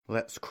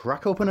Let's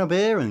crack open a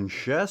beer and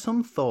share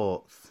some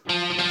thoughts. You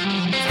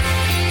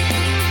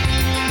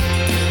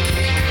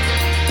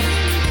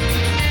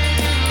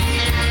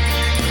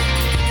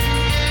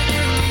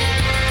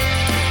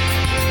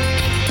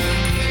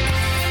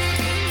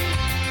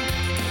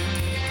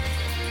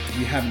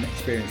haven't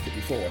experienced it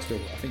before, I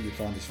think you'd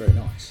find this very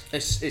nice.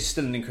 It's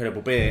still an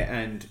incredible beer,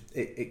 and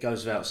it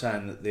goes without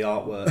saying that the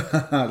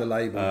artwork, the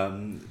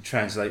label,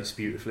 translates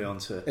beautifully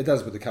onto it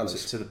does with the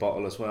colours to the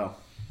bottle as well.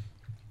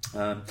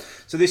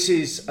 So this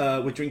is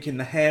we're drinking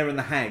the Hare and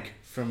the Hag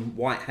from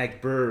White Hag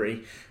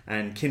Brewery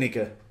and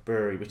Kinniger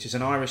Brewery, which is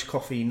an Irish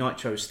coffee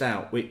nitro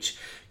stout, which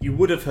you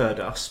would have heard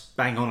us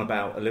bang on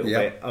about a little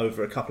bit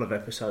over a couple of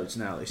episodes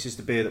now. This is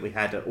the beer that we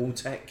had at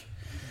Alltech.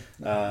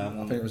 I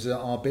think it was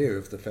our beer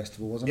of the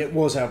festival, wasn't it? It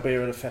was our beer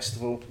of the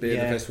festival. Beer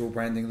of the festival,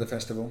 branding of the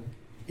festival.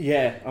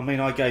 Yeah, I mean,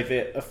 I gave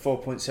it a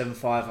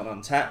 4.75 on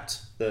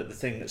Untapped. The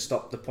thing that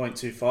stopped the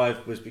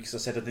 0.25 was because I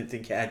said I didn't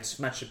think it had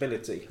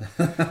smashability.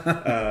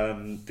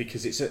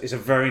 Because it's a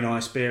very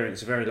nice beer, and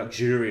it's a very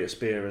luxurious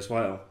beer as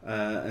well.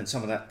 And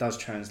some of that does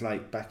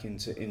translate back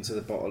into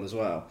the bottle as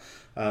well.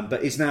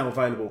 But it's now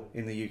available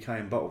in the UK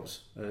in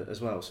bottles as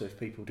well. So if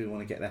people do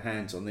want to get their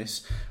hands on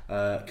this,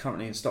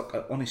 currently in stock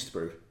at Honest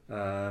Brew.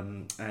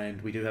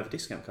 And we do have a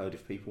discount code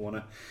if people want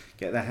to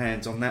get their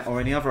hands on that or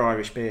any other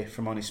Irish beer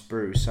from Honest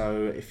Brew.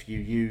 So if you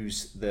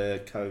use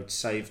the code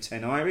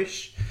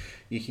SAVE10IRISH,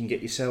 you can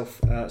get yourself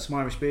some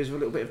Irish beers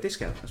with a little bit of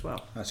discount as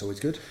well. That's always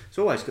good. It's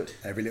always good.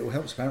 Every little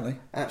helps, apparently.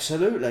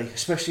 Absolutely,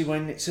 especially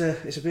when it's a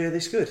beer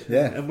this good.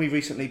 Yeah. And we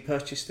recently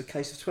purchased a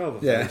case of 12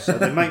 of those, so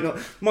there might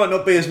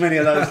not be as many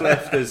of those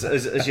left as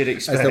you'd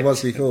expect. As there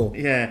was before.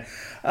 Yeah.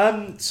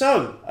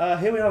 So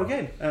here we are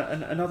again,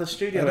 another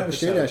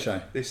studio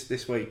show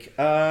this week.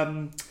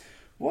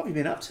 What have you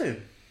been up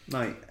to,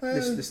 mate?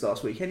 This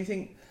last week,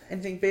 anything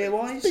beer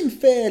wise? Been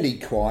fairly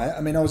quiet.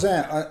 I mean, I was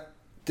out. I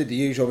did the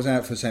usual. I was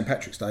out for St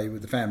Patrick's Day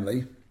with the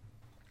family.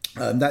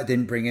 That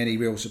didn't bring any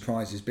real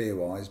surprises beer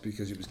wise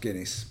because it was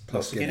Guinness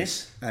plus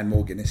Guinness and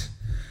more Guinness.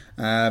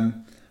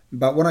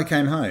 But when I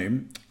came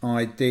home,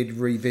 I did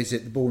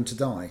revisit the Born to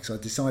Die because I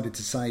decided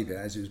to save it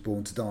as it was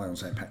Born to Die on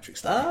St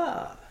Patrick's Day.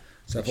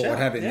 So I thought I'd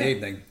have it in the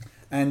evening.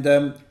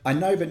 And I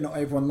know that not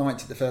everyone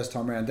liked it the first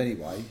time around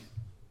anyway.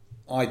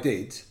 I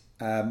did.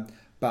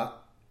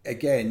 But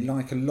again,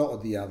 like a lot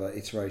of the other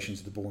iterations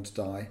of the Born to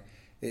Die,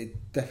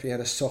 it definitely had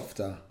a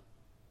softer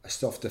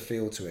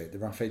feel to it. The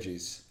rough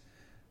edges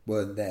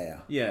weren't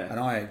there. Yeah. And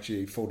I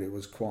actually thought it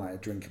was quite a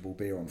drinkable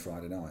beer on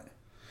Friday night.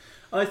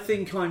 I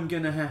think I'm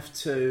going to have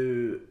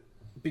to...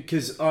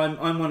 Because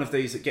I'm one of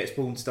these that gets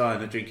Born to Die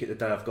and I drink it the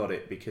day I've got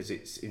it because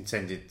it's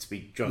intended to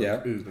be drunk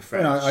uber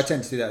fresh. Well, I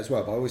tend to do that as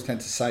well, but I always tend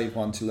to save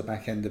one till the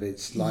back end of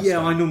its lifespan. Yeah,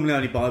 I normally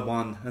only buy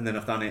one and then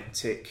I've done it,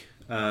 tick.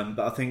 But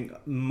I think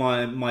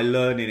my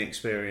learning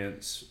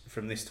experience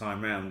from this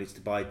time round is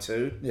to buy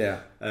two.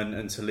 Yeah.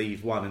 And to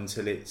leave one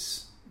until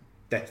its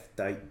death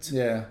date.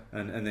 Yeah.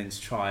 And then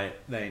to try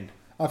it then.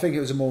 I think it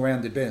was a more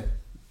rounded beer.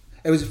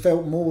 It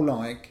felt more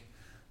like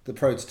the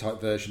prototype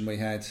version we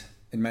had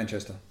in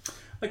Manchester.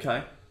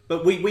 Okay,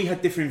 but we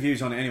had different views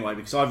on it anyway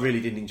because I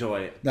really didn't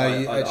enjoy it. No,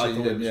 I thought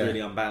it it was really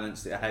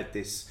unbalanced. It had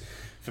this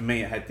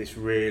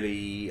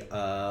really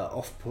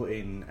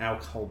off-putting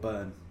alcohol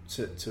burn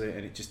to it,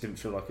 and it just didn't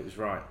feel like it was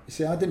right. You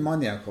see, I didn't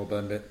mind the alcohol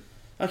burn bit.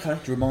 Okay,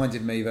 it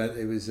reminded me that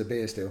it was a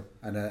beer still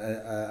and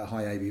a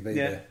high ABV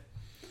beer.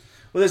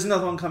 Well, there's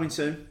another one coming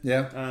soon.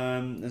 Yeah.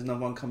 There's another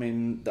one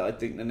coming that I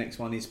think the next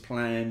one is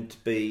planned to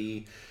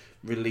be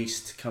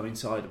released to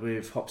coincide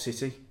with Hop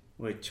City.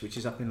 Which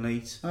is up in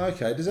Leeds.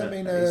 Okay, does that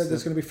mean there's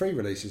going to be free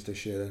releases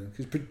this year then?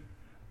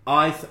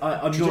 I'm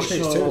not sure.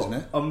 Too, isn't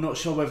it? I'm not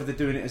sure whether they're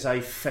doing it as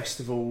a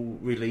festival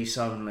release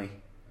only.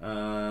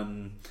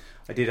 I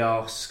did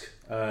ask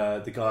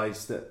the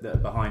guys that are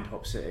behind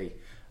Hop City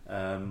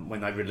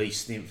when they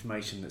released the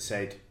information that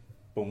said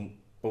Born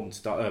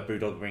to Die,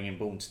 Brewdog bringing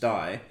Born to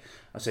Die.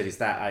 I said, is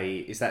that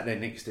their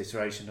next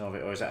iteration of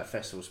it, or is that a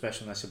festival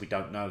special? And they said, we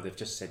don't know. They've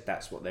just said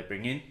that's what they're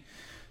bringing.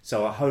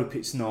 So I hope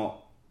it's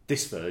not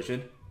this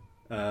version.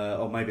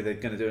 Or maybe they're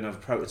going to do another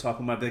prototype,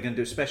 or maybe they're going to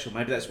do a special.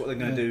 Maybe that's what they're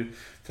going to do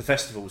for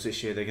festivals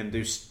this year. They're going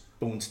to do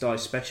Born to Die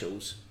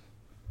specials.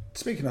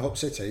 Speaking of Hop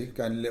City,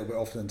 going a little bit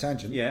off on a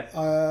tangent. Yeah.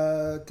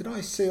 Did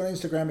I see on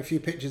Instagram a few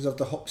pictures of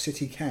the Hop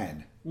City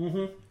can?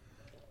 Mm-hmm.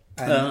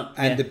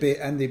 And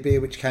the beer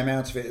which came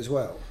out of it as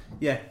well.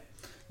 Yeah.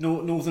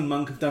 Northern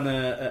Monk have done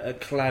a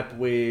collab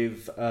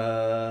with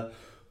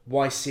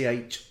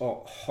YCH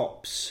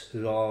Hops,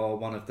 who are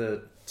one of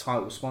the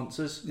title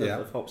sponsors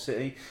of Hop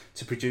City,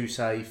 to produce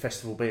a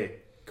festival beer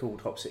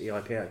called Hop City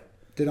IPA.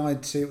 Did I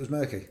see it was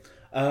murky?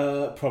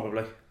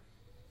 Probably.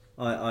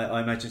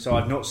 I imagine so.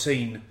 I've not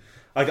seen.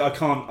 I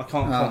can't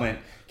comment.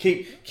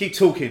 Keep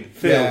talking,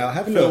 Phil. Yeah,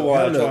 have a look.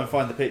 While I try and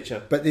find the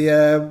picture. But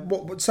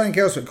the something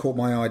else that caught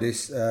my eye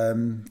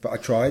but I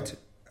tried,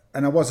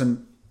 and I was a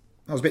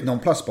bit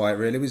nonplussed by it.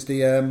 Really, was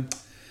the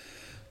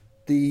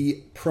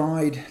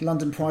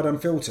London Pride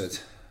Unfiltered.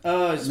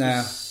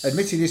 Now,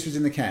 admittedly, this was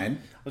in the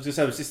can. I was going to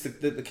say, was this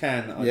the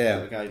can that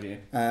I gave you?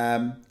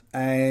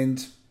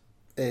 And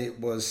It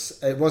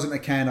wasn't a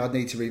can I'd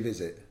need to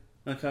revisit.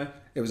 Okay.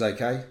 It was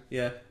okay.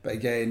 Yeah. But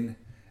again,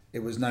 it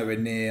was nowhere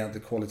near the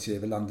quality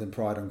of a London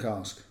Pride on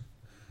cask.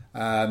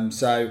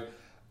 So,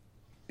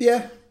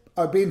 yeah,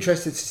 I'd be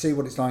interested to see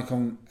what it's like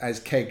on as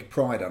keg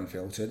Pride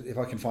unfiltered, if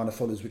I can find a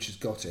Fuller's which has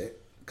got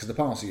it, because the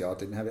Parcel Yard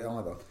didn't have it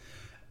either.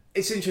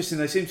 It's interesting,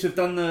 they seem to have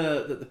done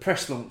the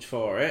press launch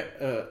for it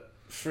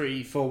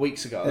 3-4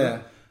 weeks ago,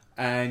 Yeah.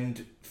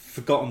 and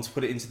forgotten to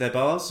put it into their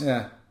bars.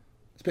 Yeah,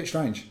 it's a bit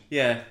strange.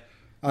 Yeah.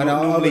 I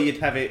know, Normally you'd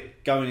have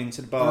it going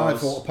into the bars. And I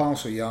thought a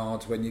Parcel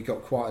Yard, when you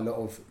got quite a lot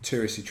of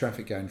touristy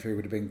traffic going through,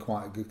 would have been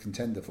quite a good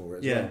contender for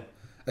it as well.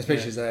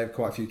 Especially as they have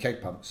quite a few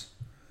keg pumps.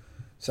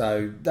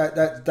 So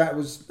that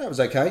was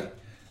okay.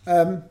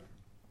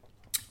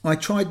 I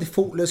tried the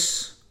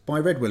Faultless by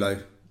Red Willow.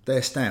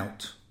 Their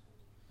stout.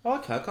 Oh,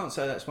 okay, I can't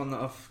say that's one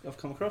that I've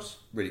come across.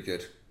 Really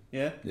good.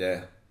 Yeah?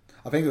 Yeah.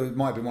 I think it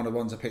might be one of the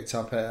ones I picked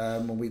up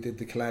at, when we did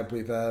the collab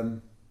with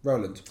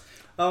Roland.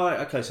 Oh, right,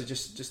 okay, so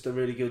just a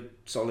really good,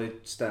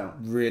 solid stout.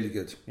 Really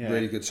good. Yeah.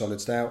 Really good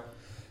solid stout.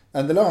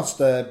 And the last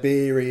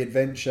beery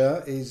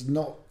adventure is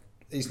not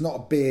a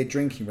beer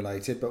drinking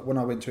related, but when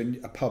I went to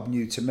a pub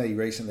new to me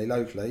recently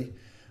locally,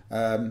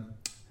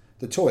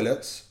 the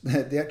toilets,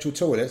 the actual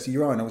toilets, the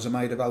urinals are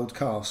made of old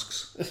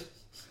casks.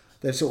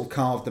 They've sort of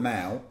carved them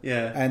out,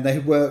 Yeah. and they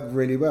work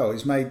really well.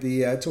 It's made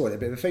the toilet a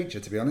bit of a feature,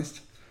 to be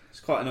honest.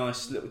 It's quite a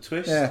nice little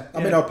twist. Yeah,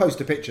 I mean, I'll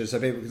post a picture so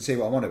people can see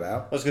what I'm on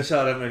about. I was going to say,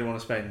 I don't really want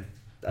to spend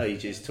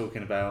ages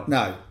talking about...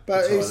 No,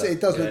 but the toilet.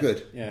 it does look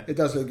good. Yeah. It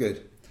does look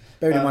good.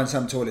 Bearing in mind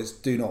some toilets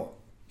do not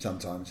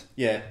sometimes.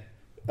 Yeah.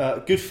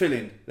 Good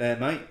filling there,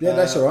 mate. Yeah,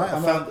 that's all right.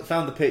 I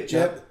found the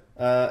picture.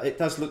 Yep. It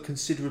does look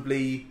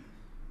considerably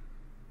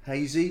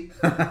hazy.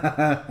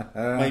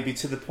 Maybe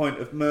to the point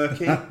of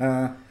murky.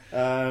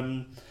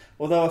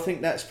 Although I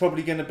think that's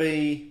probably going to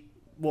be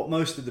what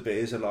most of the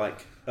beers are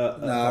like at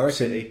Hop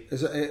City.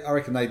 I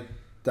reckon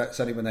that's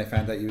only when they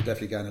found out you were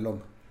definitely going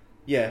along.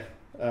 Yeah.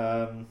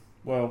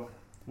 Well,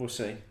 we'll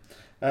see.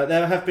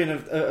 There have been,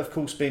 of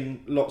course,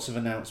 lots of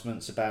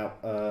announcements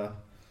about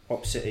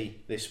Hop City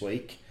this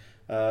week,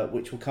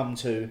 which we'll come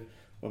to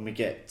when we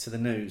get to the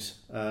news.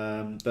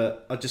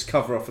 But I'll just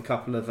cover off a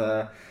couple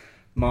of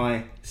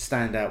my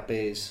standout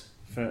beers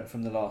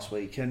from the last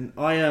week. And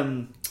I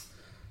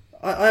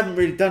haven't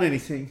really done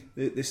anything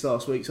this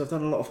last week, so I've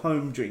done a lot of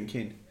home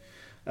drinking.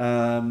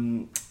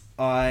 I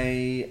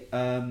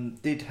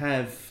did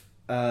have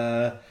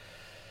a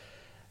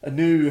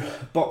new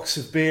box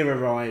of beer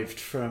arrived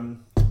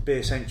from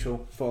Beer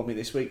Central for me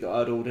this week that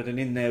I'd ordered, and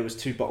in there was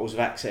 2 bottles of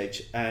Axe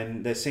Edge,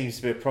 and there seems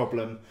to be a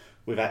problem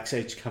with Axe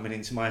Edge coming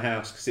into my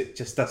house because it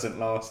just doesn't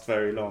last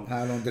very long.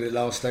 How long did it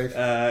last, Steve?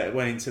 It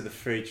went into the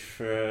fridge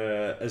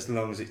for as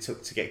long as it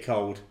took to get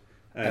cold.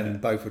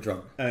 And both were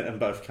drunk. And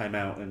both came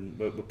out and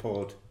were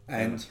poured.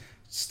 And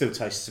still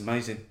tastes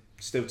amazing.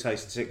 Still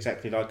tastes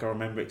exactly like I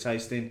remember it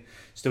tasting.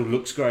 Still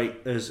looks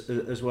great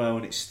as well,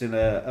 and it's still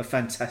a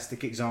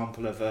fantastic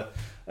example of a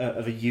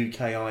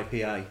UK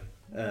IPA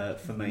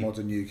for me.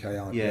 Modern UK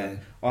IPA. Yeah,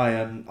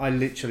 I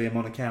literally am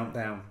on a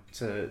countdown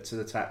to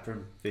the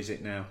taproom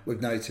visit now.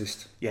 We've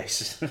noticed.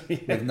 Yes,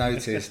 We've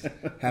noticed.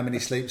 How many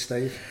sleeps,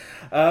 Steve?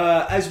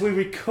 As we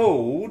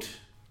record,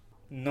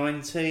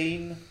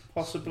 19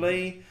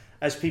 possibly.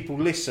 As people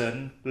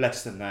listen,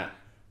 less than that,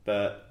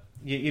 but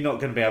you're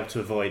not going to be able to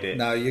avoid it.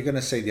 No, you're going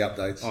to see the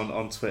updates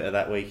on Twitter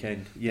that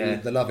weekend. Yeah,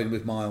 the loving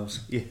with Miles.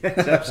 Yes,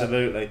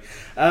 absolutely.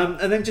 And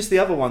then just the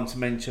other one to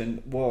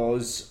mention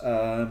was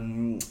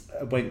I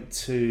went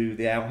to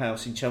the Ale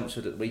House in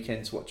Chelmsford at the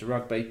weekend to watch a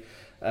rugby,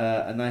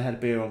 and they had a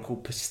beer on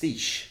called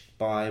Pastiche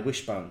by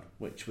Wishbone,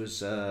 which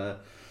was like a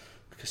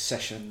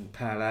session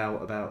pale ale,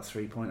 about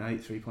 3.8,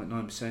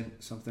 3.9%,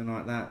 something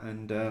like that,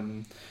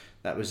 and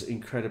that was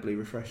incredibly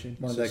refreshing.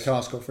 One of their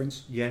cask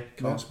offerings. Yeah,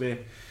 cask beer.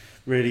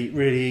 Really,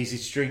 really easy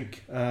to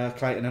drink.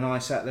 Clayton and I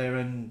sat there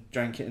and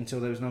drank it until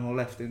there was no more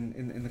left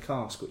in the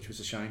cask, which was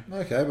a shame.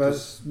 Okay, well,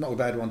 it's not a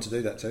bad one to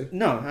do that too.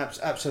 No,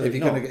 absolutely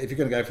if not. If you're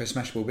going to go for a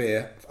smashable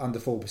beer under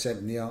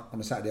 4% on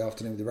a Saturday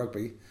afternoon with the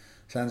rugby,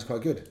 sounds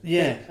quite good.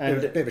 Yeah,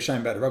 and a bit of a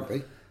shame about the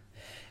rugby.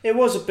 It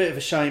was a bit of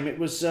a shame. It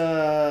was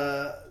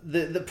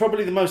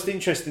probably the most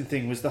interesting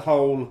thing was the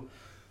whole.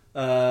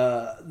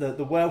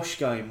 The Welsh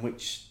game,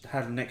 which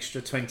had an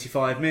extra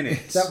 25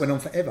 minutes. That went on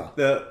forever.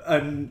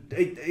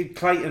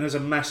 Clayton, as a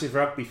massive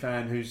rugby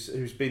fan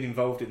who's been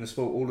involved in the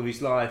sport all of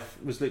his life,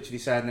 was literally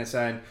saying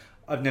there,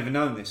 "I've never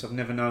known this. I've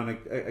never known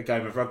a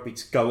game of rugby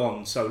to go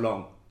on so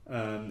long.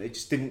 It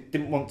just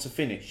didn't want to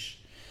finish."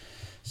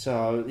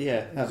 So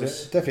yeah, that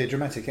was definitely a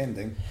dramatic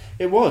ending.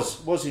 It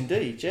was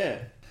indeed, yeah.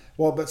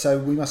 Well, but so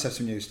we must have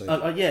some news, Steve.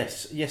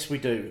 Yes, we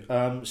do.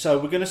 So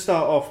we're going to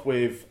start off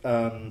with.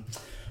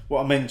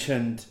 What I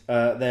mentioned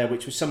there,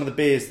 which was some of the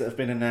beers that have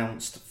been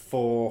announced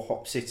for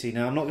Hop City.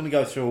 Now, I'm not going to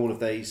go through all of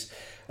these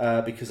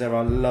because there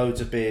are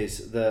loads of beers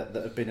that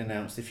have been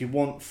announced. If you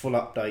want full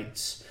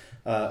updates,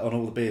 on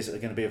all the beers that are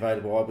going to be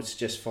available, I would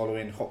suggest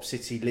following Hop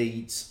City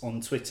Leeds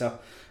on Twitter.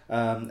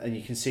 And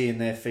you can see in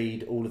their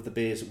feed all of the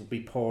beers that will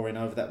be pouring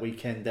over that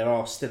weekend. There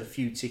are still a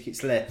few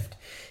tickets left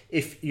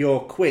if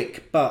you're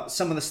quick, but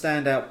some of the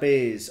standout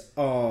beers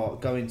are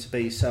going to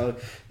be, so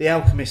the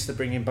Alchemists are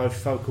bringing both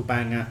Focal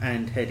Banger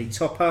and Heady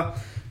Topper.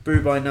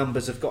 Brew by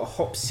Numbers have got a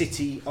Hop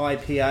City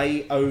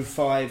IPA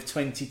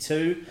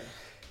 0522.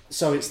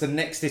 So it's the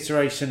next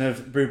iteration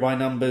of Brew by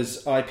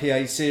Numbers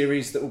IPA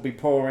series that will be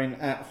pouring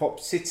at Hop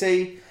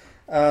City.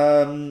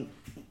 Brewdog,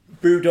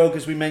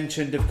 as we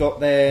mentioned, have got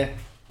their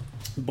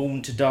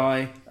Born to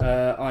Die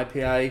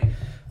IPA.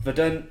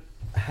 Verdun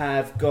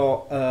have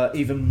got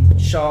Even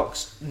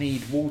Sharks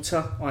Need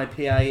Water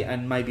IPA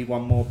and maybe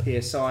one more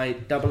PSI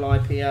double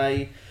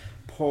IPA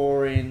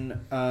pouring.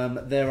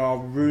 There are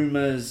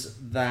rumours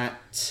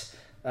that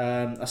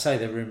I say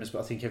they're rumours, but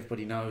I think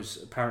everybody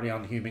knows apparently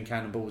Unhuman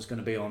Cannibal is going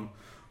to be on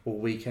all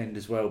weekend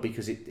as well,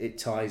 because it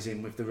ties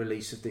in with the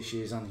release of this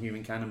year's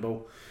Unhuman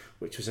Cannibal,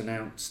 which was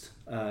announced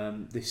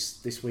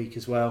this week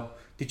as well.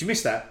 Did you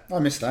miss that? I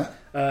missed that.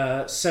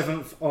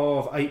 7th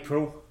of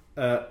April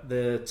at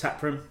the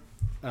taproom,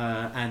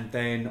 and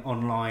then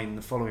online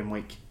the following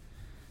week.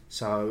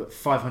 So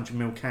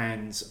 500ml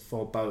cans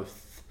for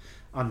both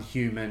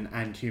Unhuman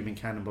and Human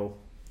Cannibal,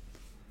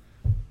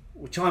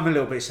 which I'm a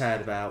little bit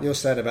sad about. You're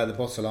sad about the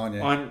bottle, aren't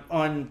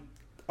you?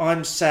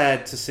 I'm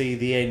sad to see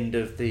the end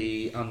of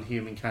the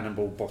Unhuman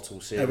Cannibal bottle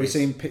series. Have we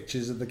seen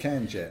pictures of the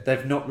cans yet?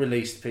 They've not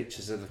released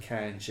pictures of the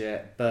cans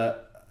yet,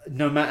 but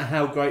no matter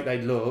how great they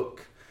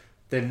look,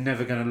 they're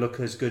never going to look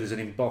as good as an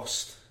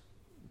embossed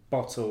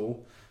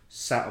bottle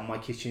sat on my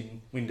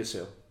kitchen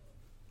windowsill.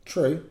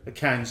 True. The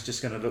can's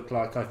just going to look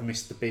like I've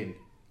missed the bin,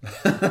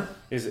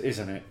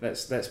 isn't it?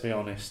 Let's be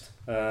honest.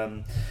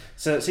 So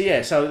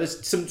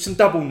there's some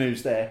double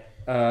news there.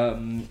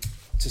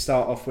 To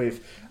start off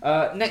with.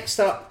 Next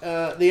up,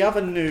 the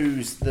other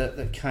news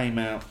that came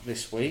out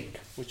this week,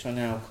 which I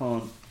now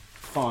can't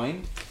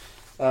find.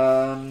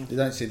 You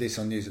don't see this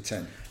on News at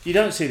 10. You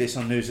don't see this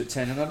on News at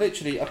 10, and I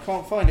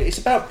can't find it. It's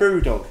about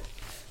Brewdog.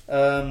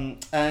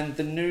 And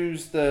the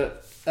news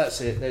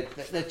that's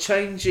it. They're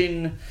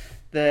changing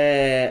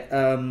their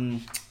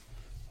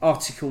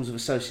articles of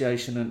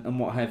association and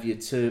what have you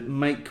to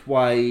make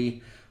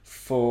way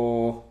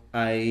for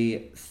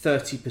a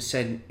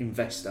 30%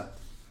 investor.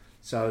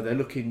 So they're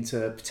looking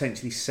to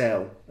potentially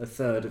sell a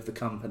third of the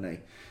company.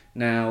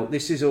 Now,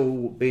 this is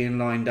all being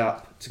lined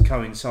up to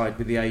coincide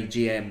with the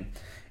AGM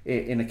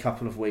in a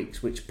couple of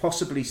weeks, which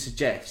possibly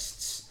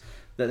suggests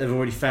that they've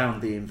already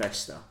found the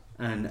investor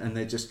and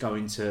they're just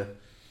going to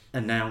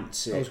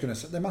announce it. I was going to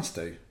say, they must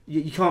do.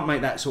 You can't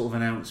make that sort of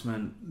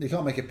announcement. You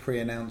can't make a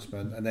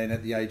pre-announcement and then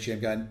at the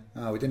AGM going,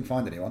 oh, we didn't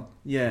find anyone.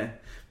 Yeah.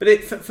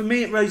 But for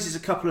me, it raises a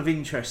couple of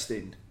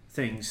interesting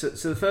things.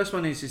 So the first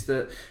one is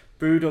that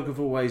Brewdog have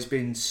always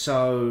been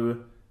so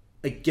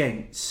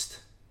against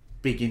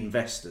big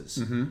investors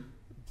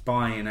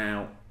buying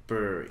out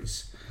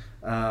breweries.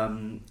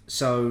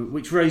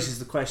 Which raises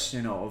the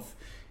question of,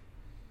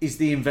 is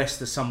the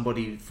investor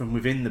somebody from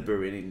within the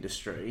brewing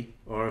industry,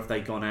 or have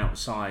they gone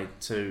outside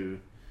to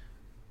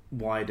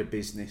wider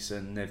business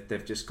and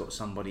they've just got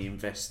somebody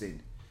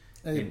investing?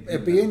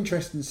 It'd be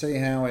interesting to see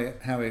how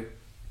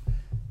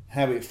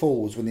it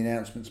falls when the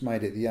announcement's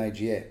made at the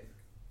AGM,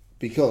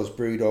 because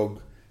Brewdog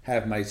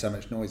have made so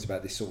much noise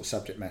about this sort of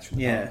subject matter in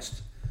the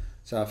past.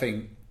 So I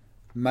think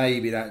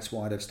maybe that's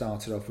why they've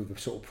started off with a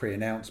sort of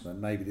pre-announcement.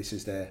 Maybe this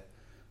is their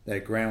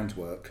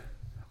groundwork.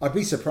 I'd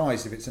be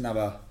surprised if it's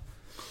another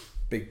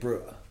big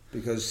brewer,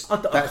 because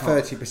that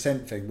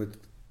 30% thing would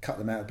cut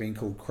them out of being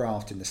called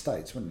craft in the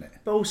States, wouldn't it?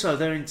 But also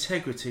their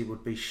integrity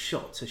would be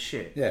shot to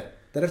shit. Yeah,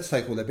 they'd have to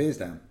take all their beers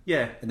down.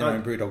 Yeah. In their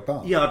own Brewdog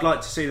bar. Yeah, I'd like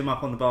to see them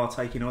up on the bar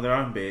taking all their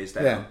own beers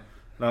down.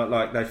 Yeah.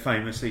 Like they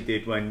famously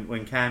did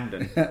when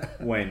Camden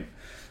went.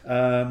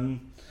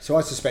 So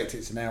I suspect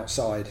it's an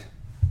outside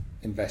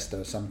investor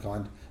of some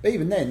kind. But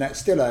even then, that's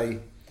still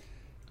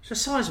it's a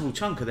sizable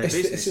chunk of their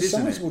business. It's a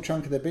sizable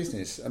chunk of their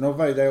business, and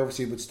although they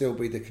obviously would still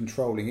be the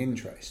controlling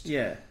interest,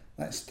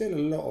 that's still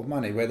a lot of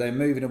money. Where they're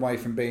moving away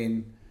from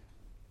being,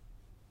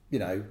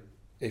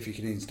 if you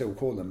can still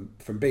call them,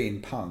 from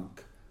being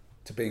punk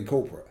to being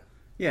corporate.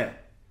 Yeah.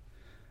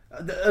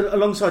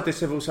 Alongside this,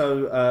 they've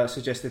also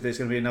suggested there's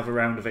going to be another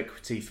round of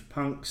equity for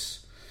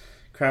punks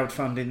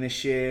crowdfunding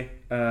this year,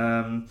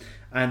 and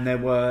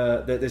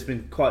there's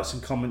been quite some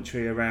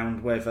commentary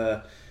around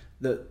whether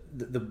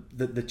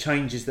the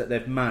changes that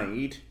they've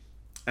made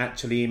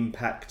actually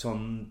impact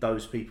on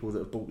those people that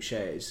have bought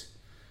shares,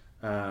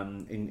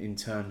 in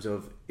terms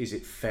of, is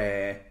it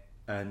fair,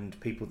 and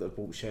people that have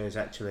bought shares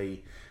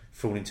actually,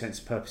 for all intents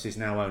and purposes,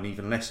 now own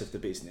even less of the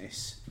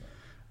business.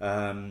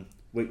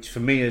 Which for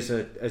me as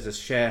a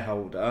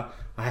shareholder,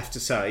 I have to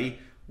say,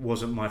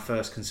 wasn't my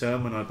first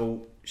concern when I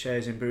bought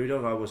shares in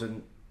Brewdog. I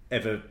wasn't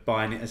ever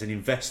buying it as an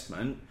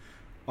investment.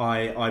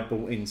 I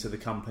bought into the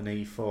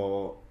company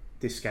for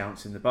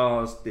discounts in the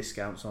bars,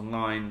 discounts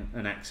online,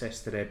 and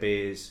access to their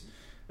beers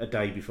a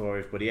day before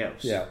everybody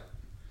else. Yeah.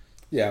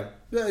 Yeah,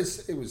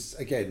 it was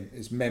again.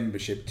 It's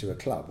membership to a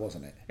club,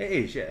 wasn't it? It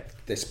is, yeah.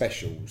 Their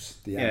specials,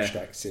 the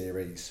abstract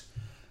series,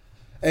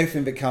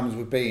 everything that comes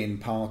with being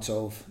part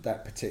of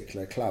that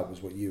particular club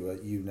was what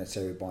you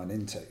necessarily buying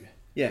into.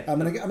 Yeah. I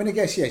mean, I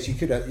guess yes, you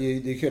could have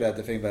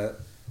the thing that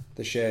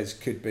the shares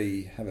could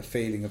have a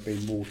feeling of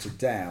being watered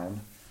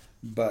down,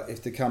 but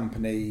if the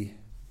company,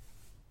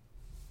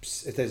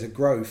 if there's a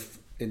growth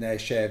in their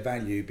share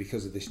value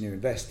because of this new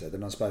investor,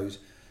 then I suppose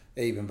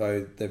even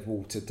though they've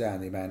watered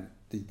down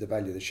the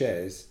value of the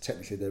shares,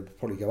 technically they'll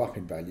probably go up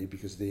in value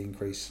because of the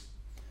increase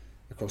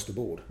across the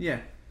board. Yeah.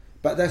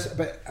 But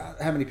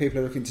how many people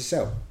are looking to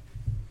sell?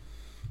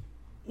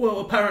 Well,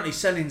 apparently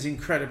selling's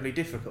incredibly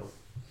difficult.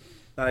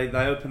 They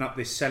open up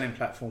this selling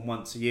platform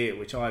once a year,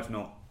 which I've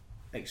not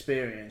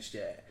experienced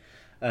yet,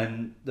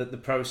 and that the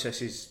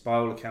process is, by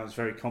all accounts,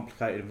 very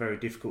complicated and very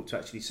difficult to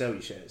actually sell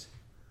your shares.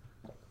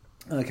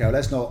 Okay, well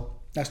that's not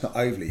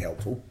overly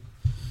helpful.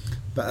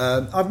 But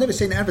I've never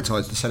seen it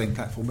advertised, the selling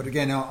platform. But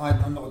again,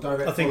 I'm not a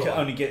direct. I think it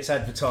only gets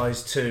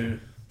advertised to,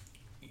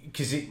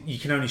 because you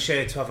can only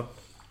share to other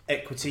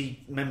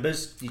equity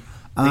members.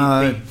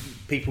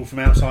 People from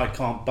outside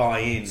can't buy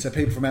in. So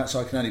people from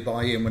outside can only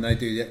buy in when they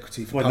do the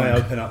equity for when Punk. they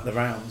open up the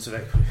rounds of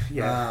equity.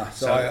 Yeah.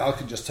 So I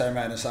can just turn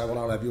around and say, well,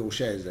 I'll have your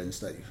shares then,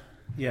 Steve.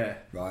 Yeah.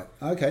 Right.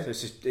 Okay. So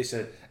it's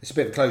a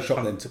bit of a closed shop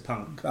punk then. to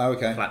punk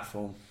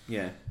platform.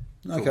 Yeah.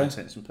 For Okay. all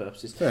intents and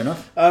purposes. Fair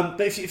enough.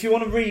 But if you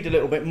want to read a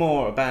little bit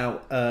more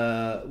about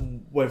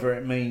whether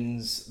it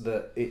means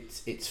that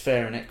it's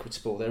fair and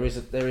equitable, there is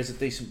a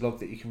decent blog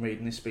that you can read,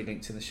 and this will be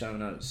linked in the show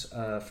notes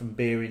from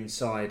Beer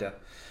Insider.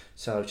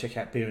 So check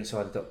out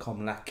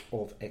beerinsider.com, lack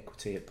of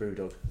equity at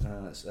Brewdog.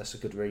 That's a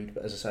good read,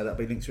 but as I say, that'll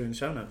be linked through in the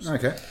show notes.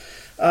 Okay.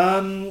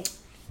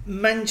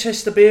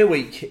 Manchester Beer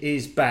Week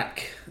is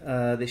back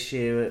this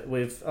year.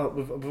 We've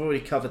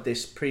already covered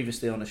this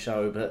previously on the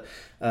show, but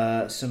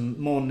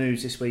some more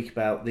news this week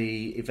about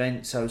the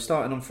event. So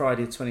starting on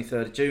Friday the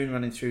 23rd of June,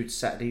 running through to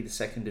Saturday the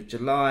 2nd of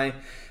July.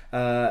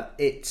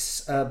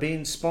 It's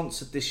being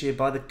sponsored this year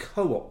by the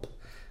Co-op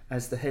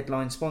as the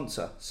headline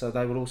sponsor. So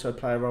they will also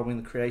play a role in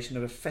the creation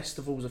of a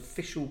festival's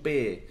official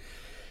beer,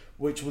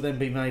 which will then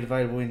be made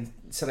available in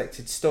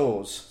selected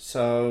stores.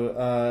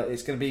 So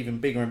it's going to be even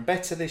bigger and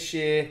better this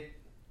year.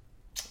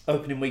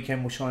 Opening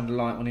weekend will shine a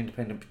light on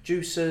independent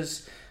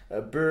producers, a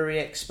brewery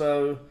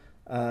expo,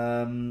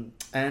 and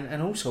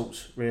all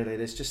sorts, really.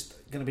 There's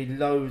just going to be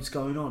loads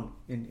going on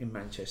in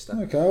Manchester.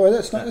 Okay, well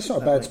that's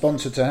not a bad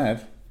sponsor to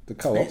have, the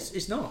Co-op.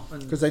 It's not,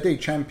 because they do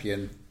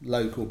champion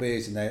local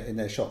beers in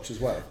their shops as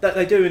well. That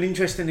they do, and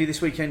interestingly,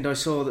 this weekend I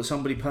saw that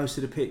somebody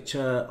posted a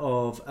picture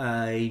of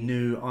a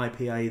new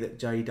IPA that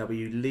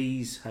JW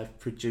Lees have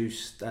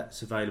produced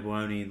that's available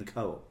only in the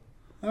Co-op.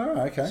 All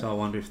right, okay. So I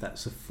wonder if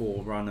that's a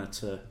forerunner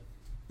to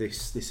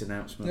this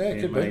announcement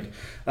being made.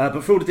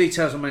 But for all the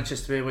details on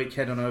Manchester Beer Week,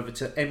 head on over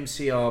to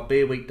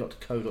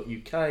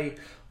mcrbeerweek.co.uk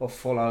or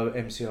follow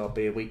MCR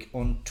Beer Week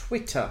on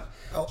Twitter.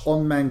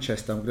 On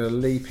Manchester, I'm going to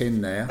leap in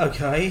there.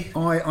 Okay.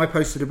 I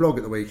posted a blog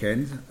at the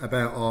weekend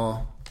about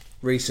our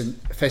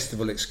recent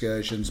festival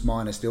excursions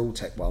minus the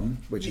Alltech one,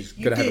 which is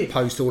going to have a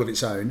post all of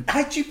its own.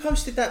 Had you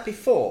posted that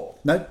before?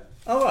 No.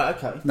 Oh,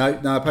 right, okay. No,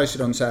 I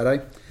posted on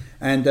Saturday.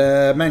 And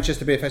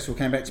Manchester Beer Festival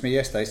came back to me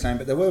yesterday saying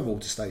that there were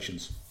water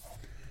stations.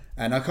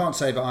 And I can't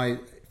say that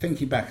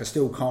thinking back, I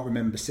still can't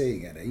remember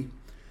seeing any.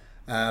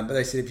 But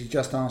they said if you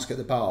just ask at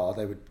the bar,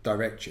 they would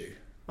direct you.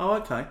 Oh,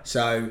 okay.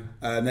 So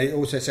they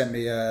also sent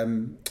me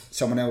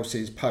someone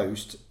else's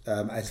post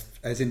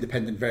as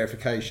independent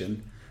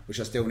verification, which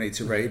I still need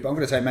to read. But I'm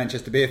going to say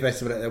Manchester Beer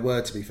Festival at their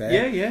word, to be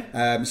fair.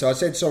 Yeah. So I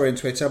said sorry on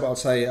Twitter, but I'll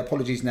say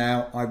apologies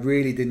now. I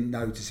really didn't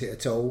notice it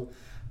at all.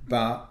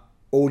 But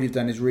all you've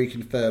done is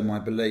reconfirm my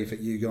belief that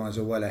you guys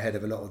are well ahead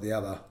of a lot of the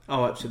other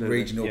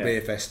regional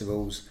beer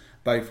festivals,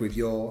 both with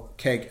your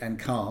keg and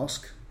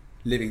cask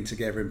living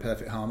together in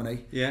perfect harmony,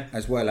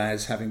 as well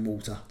as having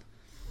water.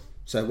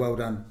 So well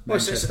done,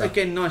 Manchester. Well,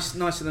 again, nice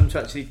of them to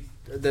actually.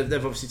 They've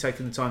obviously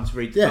taken the time to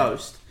read the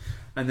post,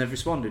 and they've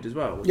responded as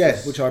well.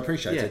 Which I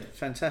appreciated. Yeah,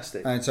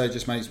 fantastic. And so it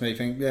just makes me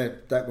think,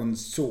 that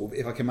one's sort of,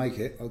 if I can make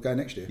it, I'll go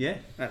next year. Yeah,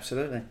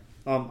 absolutely.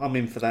 I'm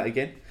in for that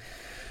again.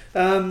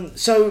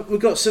 So we've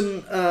got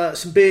some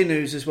beer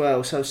news as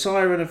well. So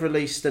Siren have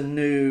released a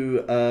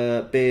new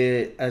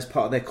beer as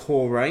part of their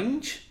core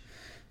range.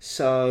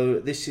 So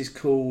this is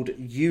called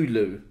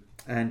Yulu,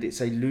 and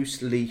it's a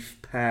loose leaf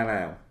pale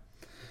ale.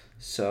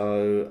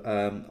 So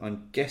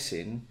I'm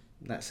guessing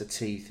that's a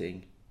tea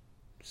thing.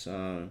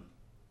 So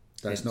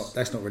that's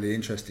not really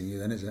interesting, you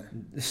then, is it?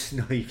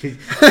 No, you could.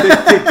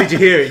 Did you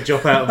hear it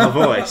drop out of my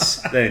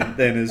voice then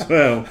as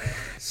well?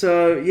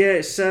 So yeah,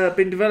 it's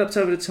been developed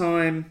over the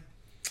time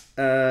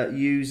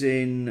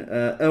using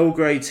Earl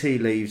Grey tea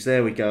leaves.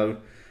 There we go,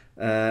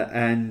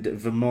 and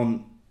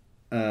Vermont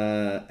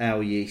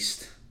ale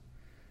yeast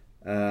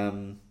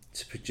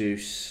to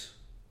produce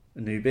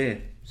a new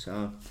beer.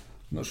 So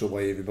Not sure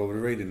why you even bothered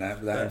reading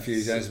that without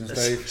enthusiasm,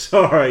 Steve.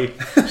 Sorry.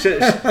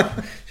 Should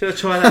I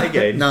try that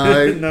again?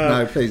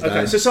 No, please don't.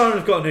 Okay, so Siren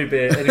have got a new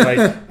beer anyway,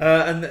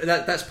 and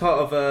that's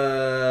part of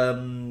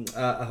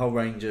a whole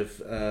range of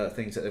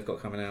things that they've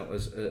got coming out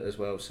as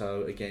well.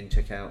 So again,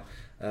 check out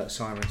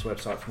Siren's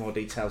website for more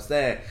details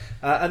there.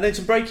 And then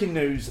some breaking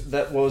news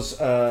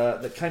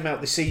that came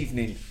out this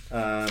evening.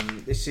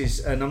 This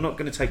is, and I'm not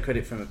going to take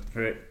credit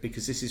for it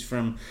because this is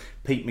from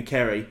Pete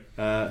McCary,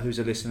 who's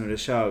a listener of the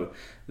show,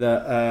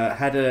 that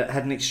had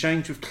an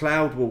exchange with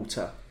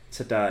Cloudwater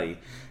today,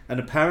 and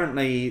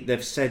apparently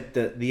they've said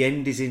that the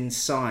end is in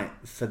sight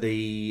for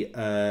the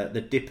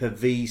Dipper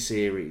V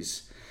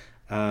series,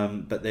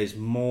 but there's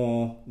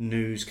more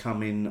news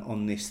coming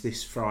on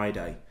this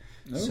Friday.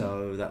 Oh.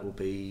 So that will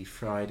be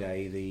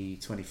Friday the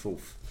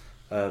 24th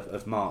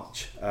of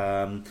March,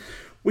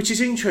 which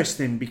is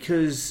interesting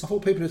because I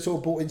thought people had sort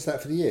of bought into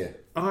that for the year.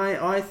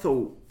 I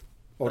thought.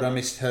 Or I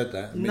misheard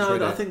that.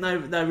 No, I think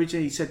they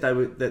originally said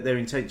that their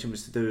intention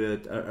was to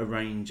do a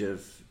range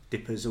of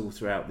dippers all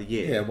throughout the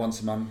year. Yeah,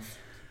 once a month.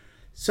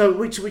 So,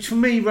 which for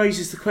me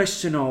raises the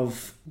question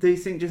of: Do you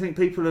think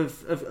people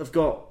have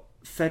got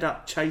fed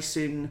up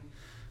chasing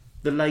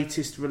the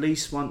latest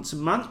release once a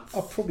month?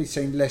 I've probably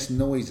seen less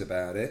noise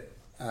about it,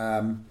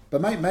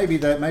 but maybe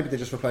they're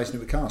just replacing it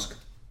with cask,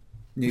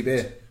 new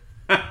beer,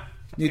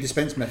 new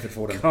dispense method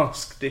for them.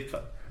 Cask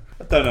dipper.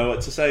 I don't know what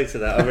to say to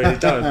that. I really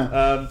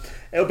don't.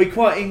 It'll be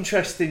quite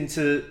interesting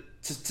to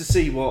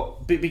see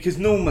what, because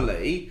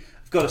normally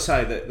I've got to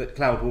say that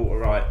Cloudwater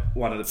write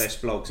one of the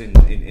best blogs in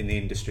the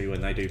industry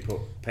when they do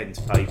put pen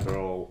to paper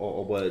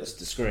or words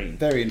to screen.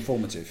 Very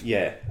informative.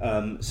 Yeah.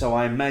 So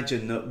I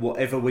imagine that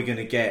whatever we're going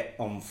to get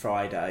on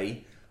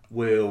Friday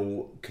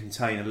will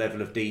contain a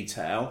level of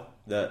detail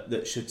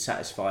that should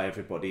satisfy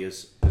everybody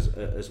as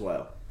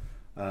well.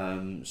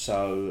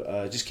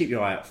 So just keep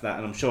your eye out for that,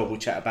 and I'm sure we'll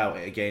chat about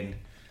it again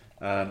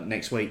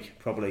next week,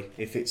 probably,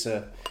 if it's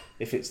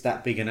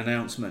that big an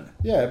announcement.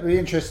 Yeah, it'd be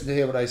interesting to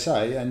hear what they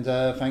say, and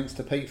thanks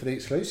to Pete for the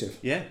exclusive.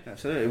 Yeah,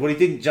 absolutely. Well,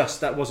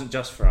 that wasn't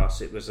just for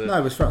us. It was it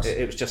was for us.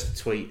 It was just a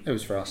tweet. It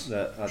was for us.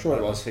 That I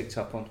was picked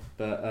up on.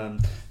 But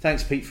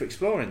thanks, Pete, for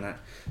exploring that.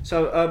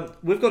 So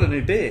we've got a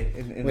new beer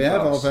in we the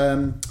have glass.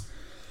 Of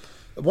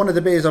one of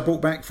the beers I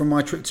brought back from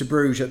my trip to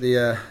Bruges at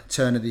the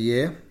turn of the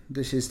year.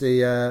 This is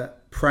the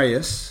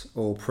Praeus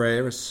or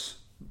Praeus.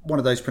 One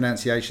of those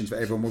pronunciations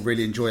that everyone will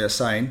really enjoy us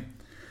saying.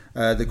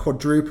 The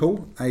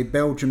Quadruple, a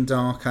Belgian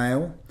dark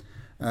ale,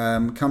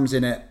 comes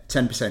in at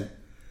 10%.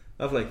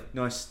 Lovely,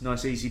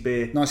 nice, easy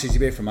beer. Nice, easy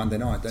beer for Monday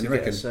night, don't you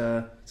reckon?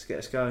 To get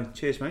us going.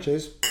 Cheers, mate.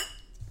 Cheers.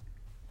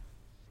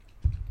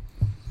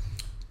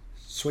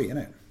 Sweet, isn't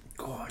it?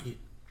 God,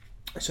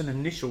 it's an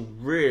initial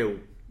real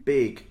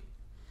big,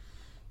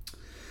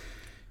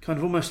 kind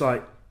of almost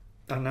like,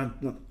 I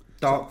don't know,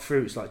 dark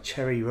fruits like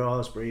cherry,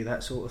 raspberry,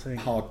 that sort of thing.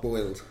 Hard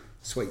boiled,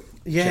 sweet.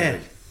 Yeah, cherry.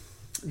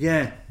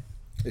 Yeah.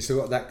 It's still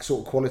got that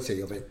sort of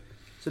quality of it.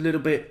 It's a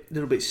little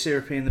bit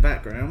syrupy in the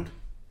background.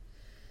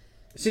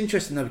 It's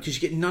interesting though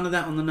because you get none of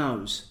that on the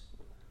nose.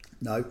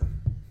 No.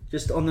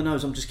 Just on the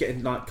nose, I'm just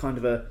getting like kind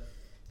of a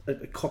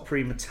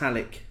coppery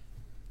metallic.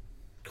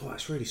 God,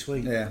 that's really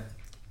sweet. Yeah.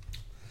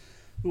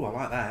 Ooh, I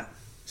like that.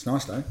 It's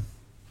nice though.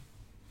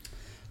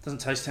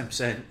 Doesn't taste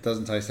 10%.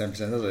 Doesn't taste 10%,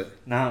 does it?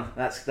 No,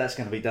 that's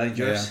going to be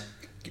dangerous.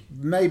 Yeah.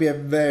 Maybe a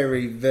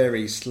very,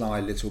 very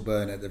sly little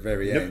burn at the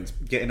very end.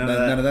 Getting none of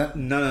that. None of that?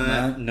 None of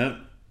that. No.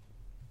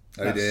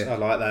 Oh dear. I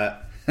like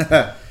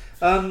that.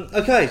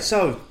 Okay,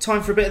 so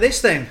time for a bit of this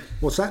then.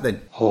 What's that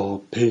then?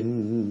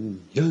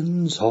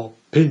 Opinions,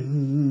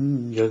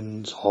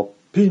 opinions,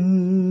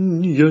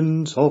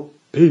 opinions,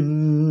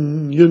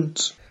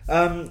 opinions.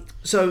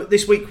 So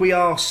this week we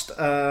asked,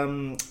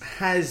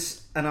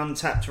 has an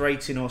Untapped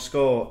rating or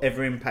score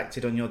ever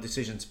impacted on your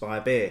decision to buy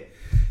a beer?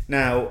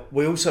 Now,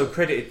 we also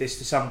credited this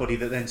to somebody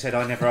that then said,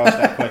 I never asked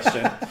that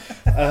question.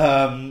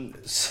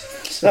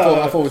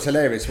 I thought it was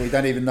hilarious. We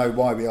don't even know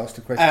why we asked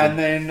the question. And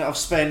then I've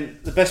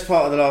spent the best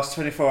part of the last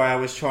 24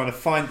 hours trying to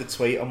find the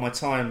tweet on my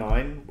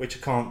timeline, which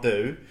I can't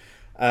do.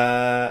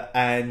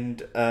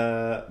 And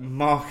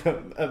Mark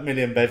at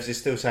Million Bevs is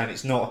still saying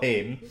it's not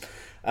him.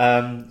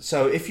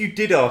 So if you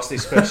did ask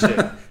this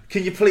question,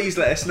 can you please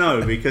let us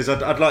know? Because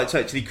I'd like to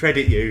actually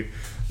credit you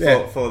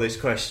for this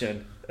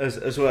question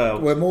as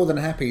well. We're more than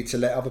happy to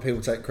let other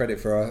people take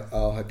credit for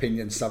our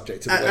opinions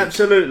subject to the week.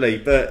 Absolutely,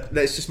 but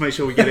let's just make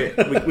sure we get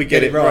it we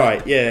get it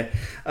right. Yeah.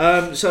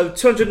 So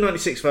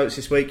 296 votes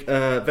this week.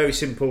 Very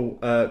simple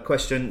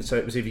question. So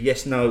it was either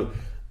yes, no,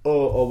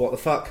 or what the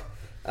fuck.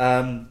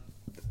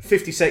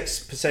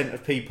 56%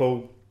 of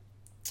people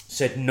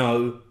said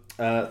no.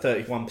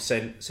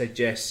 31% said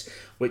yes,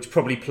 which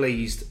probably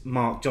pleased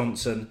Mark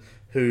Johnson,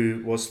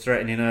 who was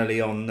threatening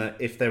early on that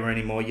if there were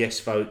any more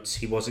yes votes,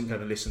 he wasn't going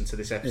to listen to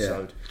this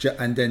episode. Yeah.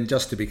 And then,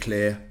 just to be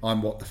clear,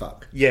 I'm what the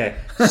fuck. Yeah.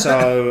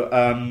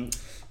 So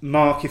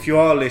Mark, if you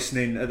are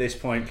listening at this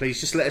point, please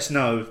just let us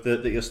know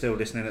that you're still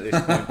listening at this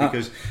point,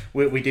 because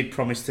we did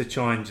promise to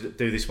try and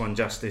do this one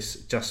justice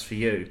just for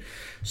you.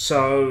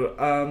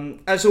 So,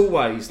 as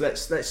always,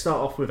 let's start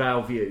off with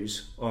our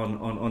views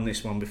on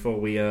this one before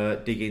we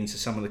dig into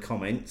some of the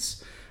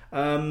comments.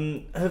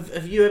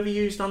 Have you ever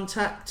used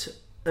Untapped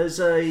as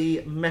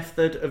a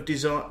method of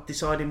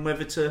deciding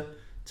whether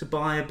to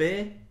buy a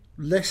beer?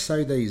 Less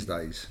so these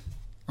days.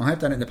 I have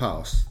done it in the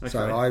past, Okay.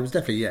 so I was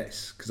definitely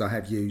yes, because I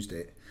have used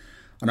it.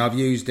 And I've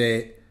used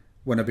it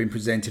when I've been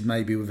presented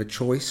maybe with a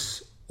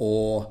choice,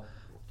 or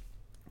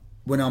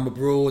when I'm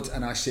abroad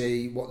and I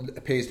see what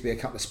appears to be a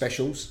couple of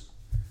specials,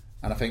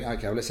 and I think,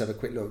 okay, well, let's have a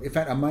quick look. In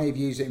fact, I may have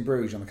used it in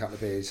Bruges on a couple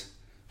of beers,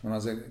 when I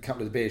was at a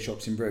couple of the beer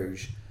shops in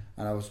Bruges,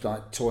 and I was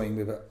like toying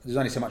with it. There's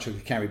only so much I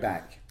could carry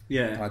back.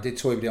 Yeah. And I did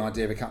toy with the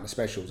idea of a couple of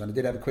specials, and I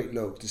did have a quick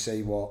look to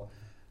see what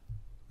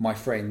my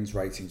friends'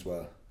 ratings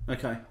were.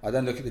 Okay. I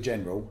don't look at the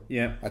general.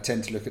 Yeah. I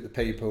tend to look at the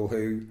people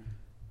who,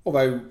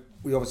 although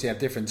we obviously have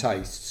different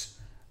tastes,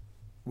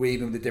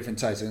 even with the different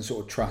tastes, I can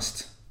sort of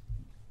trust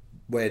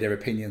where their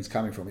opinion's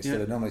coming from. It's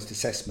still an honest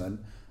assessment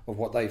of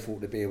what they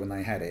thought the beer when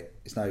they had it.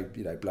 It's no,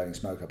 blowing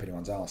smoke up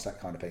anyone's arse, that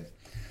kind of thing.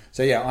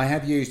 So yeah, I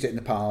have used it in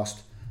the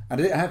past,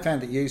 and I have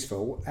found it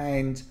useful,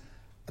 and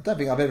I don't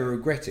think I've ever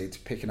regretted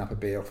picking up a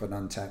beer off an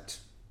Untapped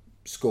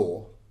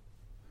score.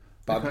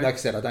 But Okay. like I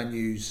said, I don't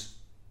use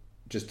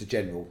just the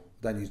general.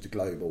 I don't use the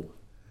global.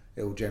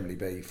 It'll generally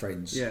be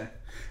friends. Yeah,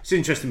 it's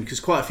interesting because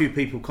quite a few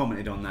people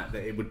commented on that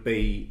it would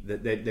be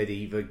that they'd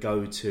either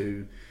go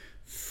to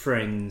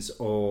friends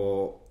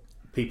or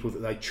people that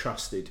they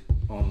trusted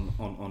on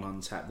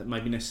Untapped, that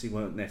maybe necessarily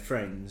weren't their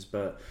friends,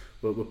 but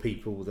were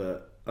people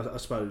that I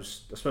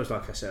suppose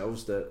like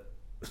ourselves, that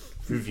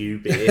review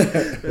beer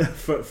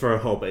for a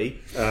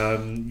hobby.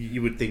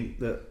 You would think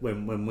that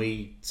when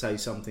we say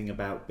something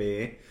about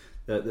beer,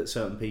 that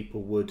certain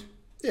people would.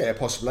 Yeah,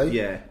 possibly.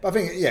 Yeah. But I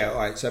think, all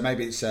right, so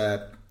maybe it's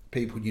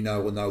people you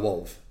know or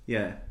know of.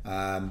 Yeah.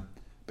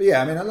 But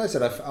yeah, I mean, like I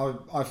said,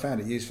 I've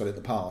found it useful in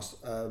the past.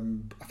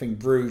 I think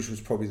Bruges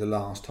was probably the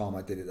last time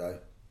I did it, though.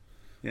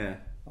 Yeah.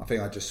 I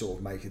think I just sort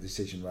of make a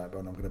decision, right, but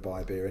I'm going to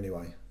buy a beer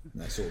anyway.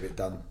 And that's sort of it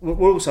done.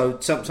 Well, also,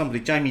 somebody,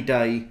 Jamie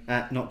Day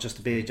at Not Just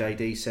a Beer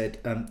JD,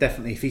 said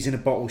definitely if he's in a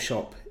bottle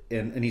shop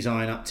and he's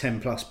eyeing up 10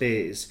 plus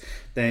beers,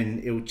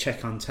 then he'll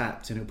check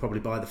Untapped and he'll probably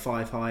buy the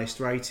 5 highest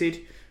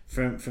rated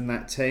from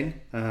that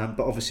 10. But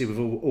obviously we've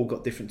all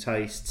got different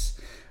tastes,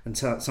 and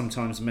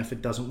sometimes the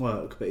method doesn't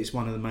work, but it's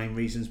one of the main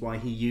reasons why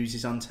he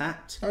uses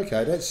Untapped.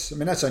 Okay, that's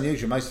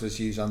unusual. Most of us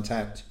use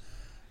Untapped.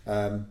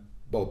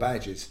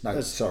 Badges. No,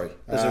 As a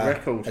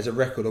record. As a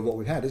record of what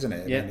we've had, isn't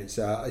it? Yeah. I mean,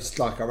 it's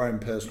like our own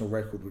personal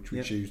record which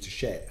we choose to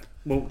share.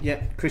 Well,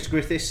 yeah, Chris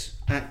Griffiths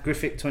at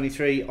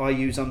Griffith23, I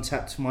use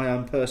Untapped for my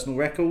own personal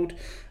record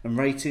and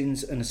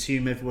ratings and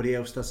assume everybody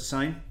else does the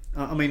same.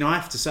 I mean, I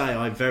have to say,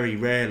 I very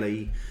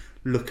rarely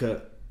look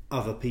at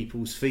other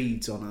people's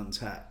feeds on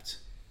Untapped.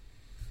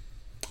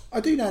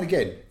 I do now and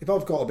again. If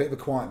I've got a bit of a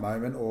quiet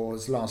moment or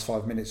it's the last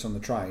 5 minutes on the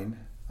train,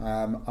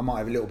 I might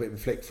have a little bit of a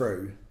flick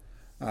through.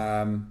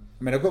 I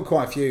mean, I've got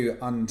quite a few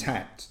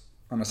Untapped,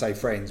 when I say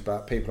friends,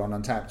 but people on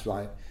Untapped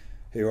like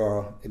who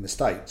are in the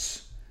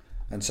States.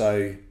 And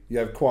so you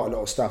have quite a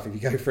lot of stuff if you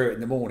go through it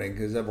in the morning,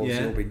 because they've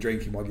obviously all been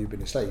drinking while you've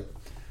been asleep.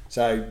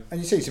 So, and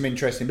you see some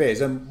interesting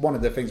beers. And one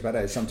of the things about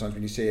that is sometimes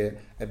when you see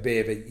a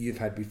beer that you've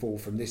had before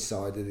from this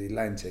side of the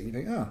Atlantic, you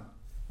think, oh,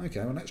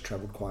 okay, well, that's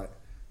travelled quite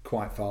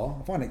far.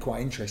 I find it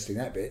quite interesting,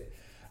 that bit.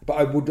 But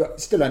I would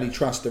still only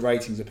trust the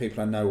ratings of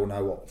people I know or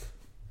know of.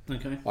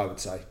 Okay. I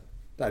would say.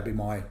 That'd be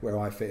where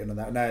I fit in on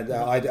that.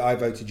 No, I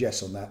voted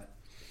yes on that.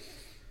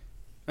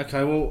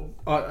 Okay, well,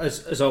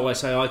 as I always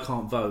say, I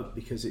can't vote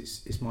because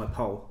it's my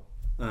poll,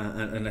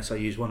 unless I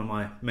use one of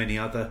my many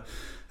other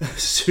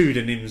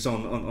pseudonyms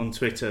on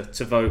Twitter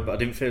to vote. But I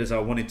didn't feel as I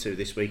wanted to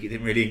this week. It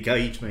didn't really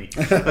engage me.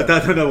 I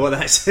don't know what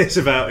that says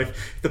about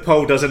if the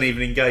poll doesn't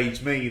even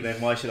engage me,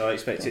 then why should I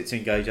expect it to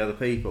engage other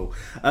people?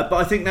 But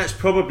I think that's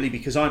probably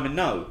because I'm a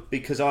no.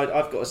 Because I've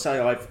got to say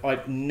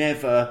I've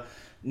never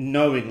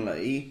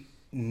knowingly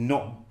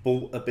not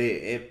bought a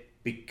beer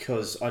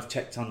because I've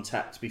checked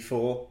Untapped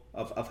before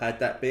I've had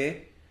that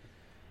beer,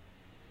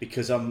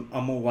 because I'm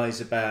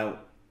always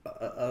about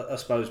I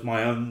suppose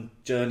my own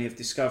journey of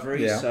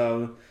discovery.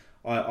 So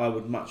I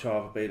would much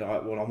rather be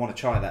like, well, I want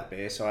to try that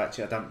beer, so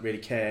actually I don't really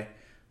care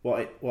what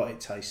it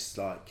tastes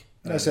like.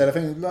 Like I said, I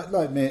think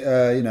like me,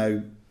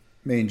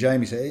 me and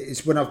Jamie said,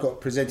 it's when I've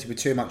got presented with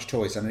too much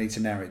choice and I need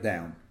to narrow it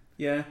down.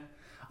 Yeah,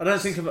 I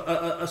don't think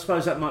I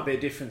suppose that might be a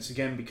difference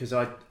again, because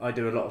I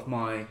do a lot of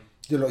my.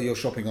 Do a lot of your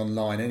shopping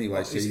online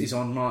anyway. So it's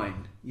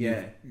online,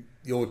 yeah.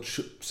 Your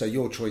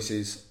choice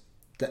is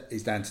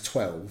down to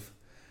 12,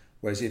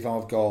 whereas if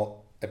I've got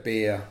a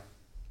beer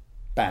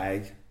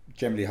bag,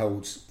 generally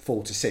holds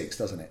 4 to 6,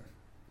 doesn't it?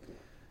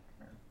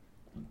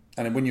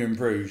 And then when you're in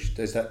Bruges,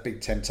 there's that big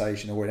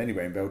temptation, or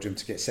anywhere in Belgium,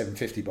 to get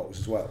 750 bottles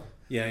as well.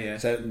 Yeah.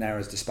 So it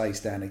narrows the space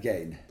down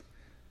again,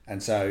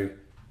 and so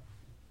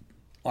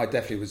I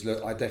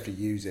definitely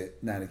use it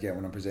now and again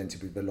when I'm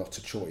presented with a lot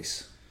of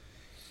choice.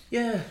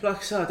 Yeah, like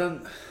I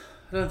said,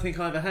 I don't think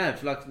I ever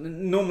have. Like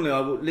normally,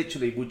 I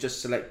would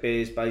just select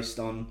beers based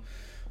on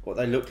what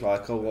they look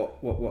like or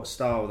what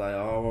style they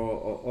are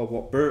or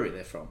what brewery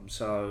they're from.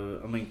 So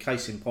I mean,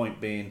 case in point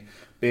being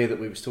beer that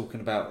we was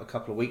talking about a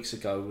couple of weeks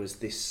ago was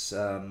this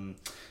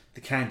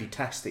the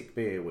Candy-tastic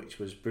beer, which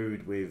was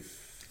brewed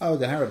with. Oh,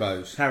 the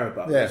Haribos.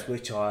 Haribos,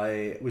 which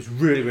I was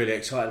really, really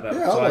excited about.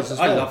 Yeah,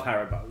 I love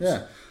Haribos.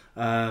 Yeah.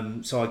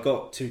 So I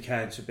got 2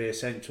 cans for Beer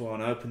Central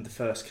and I opened the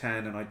first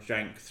can and I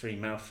drank 3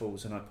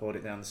 mouthfuls and I poured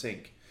it down the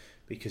sink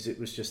because it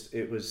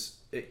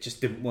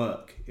just didn't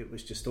work. It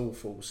was just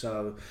awful.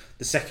 So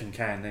the second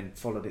can then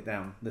followed it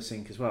down the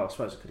sink as well. I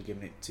suppose I could have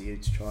given it to you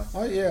to try.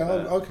 Oh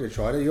yeah, I could have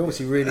tried it. You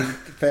obviously really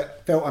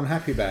felt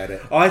unhappy about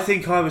it. I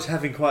think I was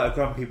having quite a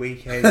grumpy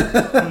weekend.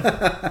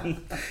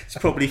 It's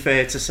probably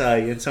fair to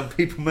say, and some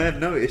people may have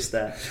noticed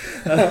that.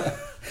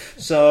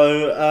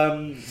 So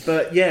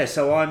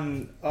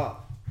I'm.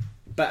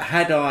 But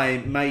had I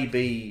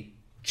maybe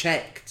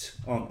checked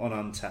on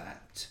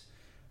Untapped,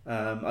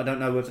 I don't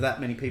know whether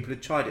that many people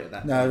had tried it at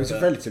that point. No, it's a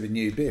relatively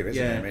new beer,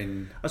 isn't it? I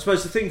mean, I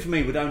suppose the thing for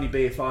me would only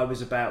be if I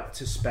was about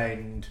to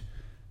spend,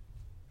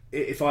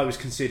 if I was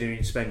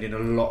considering spending a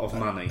lot of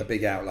money, a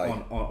big outlay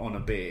on a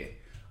beer,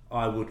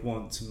 I would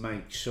want to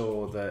make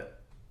sure that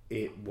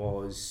it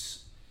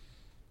was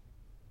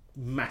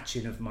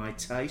matching of my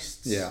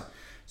tastes. Yeah.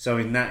 So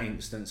in that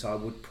instance, I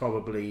would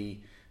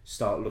probably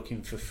start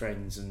looking for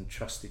friends and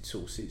trusted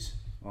sources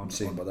on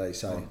what they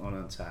say on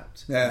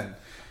Untapped. Yeah.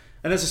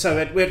 And as I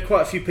say, we had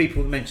quite a few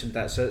people that mentioned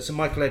that. So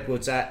Michael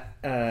Edwards at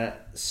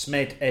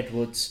Smed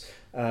Edwards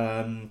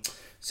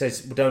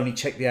says would only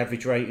check the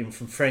average rating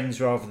from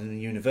friends rather than the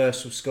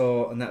universal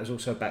score, and that was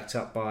also backed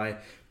up by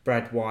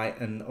Brad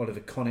White and Oliver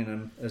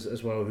Conningham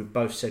as well, who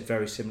both said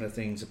very similar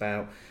things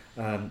about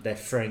their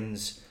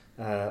friends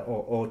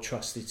or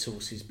trusted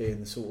sources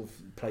being the sort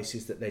of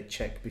places that they'd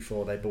check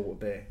before they bought a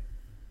beer.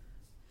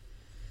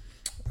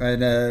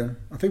 And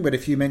I think we had a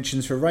few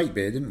mentions for rate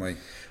beer, didn't we?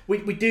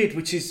 We did,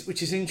 which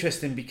is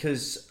interesting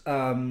because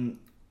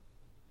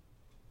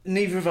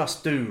neither of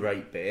us do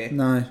rate beer.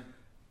 No.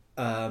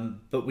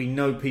 But we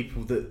know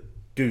people that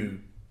do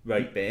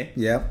rate beer.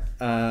 Yeah.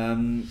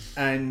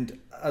 And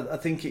I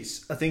think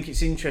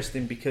it's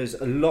interesting because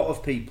a lot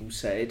of people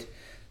said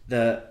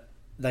that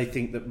they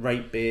think that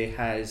rate beer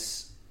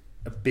has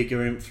a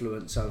bigger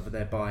influence over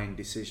their buying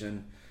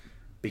decision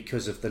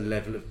because of the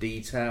level of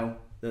detail.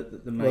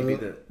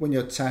 When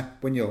you're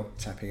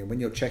tapping and when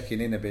you're checking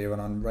in a beer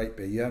on rate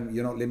beer,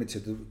 you're not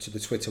limited to the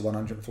Twitter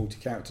 140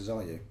 characters,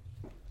 are you?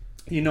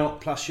 You're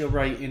not. Plus, you're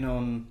rating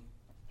on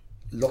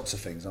lots of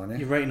things, aren't you?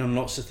 You're rating on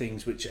lots of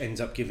things, which ends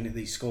up giving it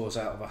these scores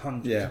out of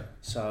 100. Yeah.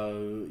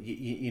 So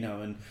you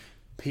know, and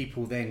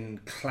people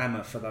then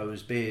clamour for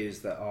those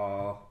beers that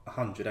are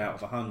 100 out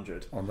of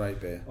 100 on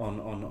rate beer.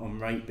 On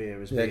rate beer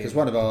as well. Yeah, because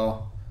one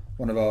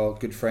of our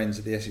good friends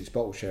at the Essex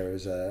Bottle Share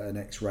is an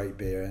ex-rate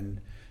beer,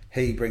 and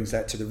he brings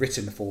that to the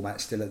written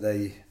format still at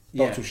the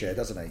Bottle Share,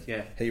 doesn't he?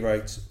 Yeah. He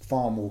writes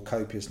far more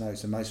copious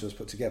notes than most of us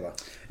put together.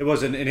 It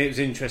wasn't, and it was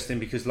interesting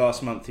because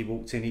last month he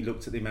walked in, he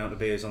looked at the amount of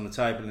beers on the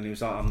table, and he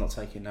was like, "I'm not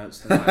taking notes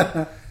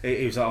tonight."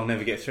 He was like, "I'll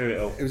never get through it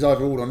all." It was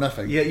either all or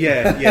nothing.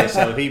 Yeah.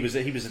 So he was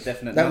a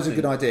definite. That was a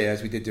good idea,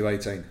 as we did do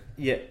 18.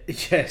 Yeah.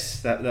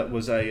 Yes. That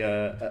was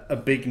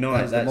a big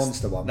night. That's the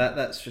monster one.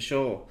 That's for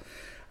sure.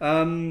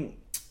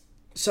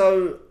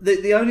 So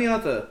the only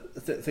other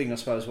thing, I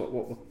suppose,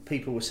 what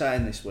people were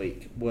saying this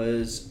week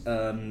was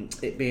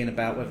it being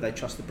about whether they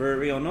trust the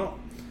brewery or not,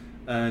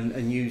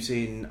 and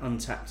using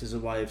Untapped as a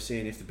way of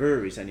seeing if the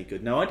brewery's any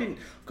good. Now, I've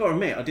got to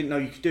admit, I didn't know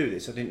you could do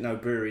this. I didn't know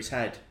breweries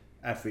had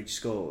average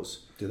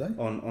scores. Do they?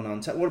 On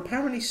Untapped? Well,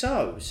 apparently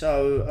so.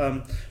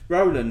 So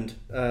Roland,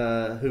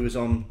 who was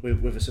on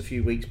with us a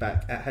few weeks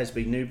back at Has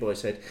Been New Boy,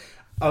 said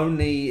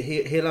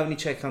he'll only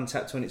check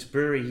Untapped when it's a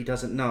brewery he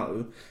doesn't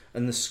know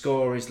and the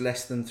score is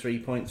less than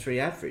 3.3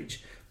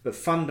 average. But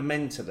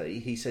fundamentally,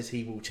 he says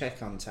he will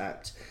check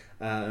Untapped.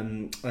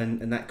 And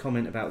that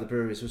comment about the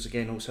breweries was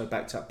again also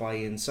backed up by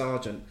Ian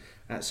Sargent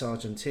at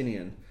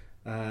Sargentinian,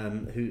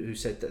 who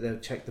said that they'll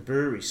check the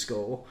brewery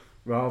score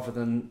rather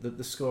than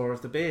the score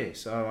of the beer.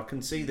 So I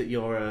can see that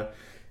you're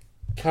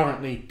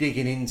currently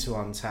digging into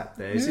Untapped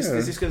there. Is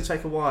this going to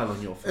take a while on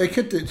your phone? It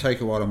could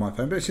take a while on my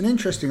phone, but it's an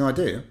interesting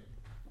idea,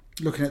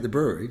 looking at the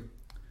brewery,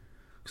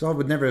 because I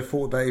would never have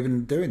thought about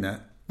even doing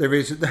that. There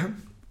is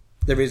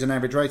an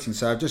average rating,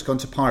 so I've just gone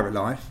to Pirate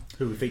Life,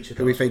 who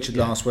we featured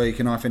last week,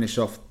 and I finished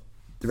off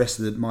the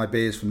rest of my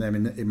beers from them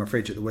in my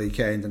fridge at the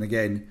weekend, and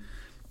again,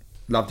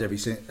 loved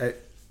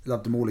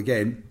them all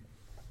again.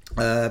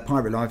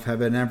 Pirate Life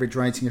have an average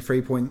rating of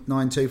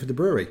 3.92 for the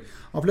brewery.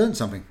 I've learned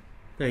something.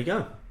 There you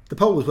go. The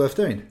poll was worth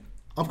doing.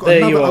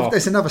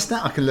 There's another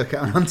stat I can look at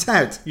on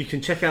Untapped. You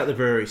can check out the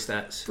brewery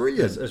stats.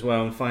 Brilliant. As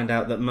well, and find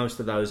out that most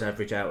of those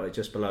average out at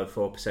just below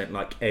 4%,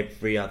 like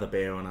every other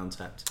beer on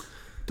Untapped.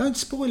 Don't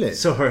spoil it.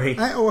 Sorry.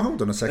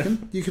 Hold on a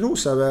second. You can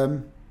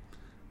also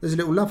there's a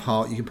little love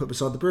heart you can put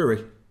beside the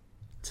brewery.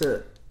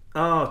 To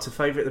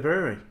favourite the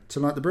brewery. To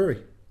like the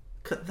brewery.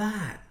 Look at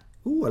that.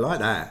 Ooh, I like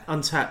that.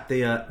 Untapped,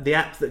 the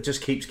app that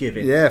just keeps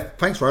giving. Yeah,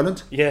 thanks,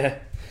 Roland. Yeah.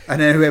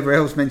 And then whoever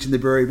else mentioned the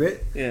brewery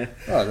bit. Yeah.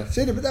 Oh,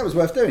 see, but that was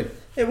worth doing.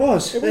 It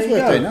was. It was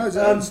worth doing.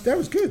 That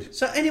was good.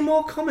 So, any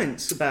more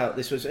comments about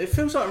this? It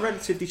feels like a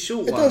relatively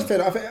short one. It does feel.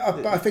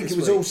 But I think it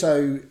was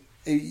also.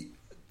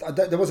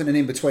 There wasn't an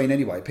in between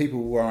anyway.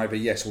 People were either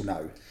yes or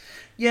no.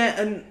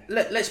 Yeah, and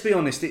let's be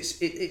honest.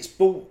 It's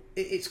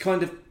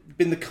kind of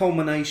been the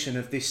culmination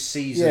of this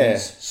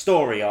season's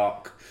story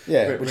arc.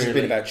 Yeah, which has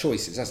been about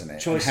choices, hasn't it?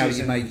 Choices, and how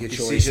you make your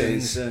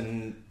choices,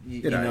 and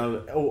you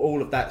know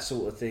all of that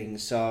sort of thing.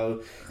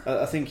 So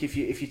I think if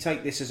you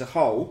take this as a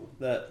whole,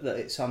 that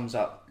it sums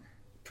up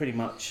pretty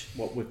much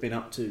what we've been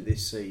up to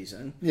this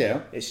season.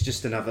 Yeah, it's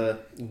just another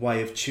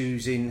way of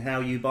choosing how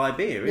you buy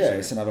beer. Isn't it?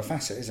 It's another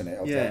facet, isn't it,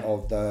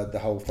 of the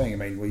whole thing. I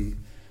mean, we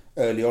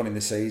early on in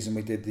the season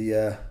we did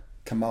the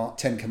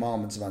 10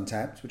 Commandments of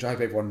Untapped, which I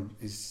hope everyone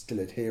is still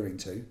adhering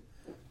to,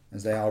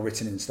 as they are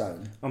written in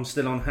stone. I'm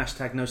still on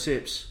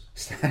 #NoSips.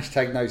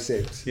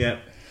 #NoSips. Yeah.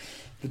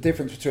 The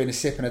difference between a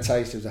sip and a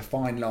taster is a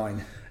fine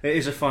line. It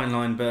is a fine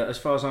line, but as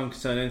far as I'm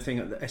concerned, anything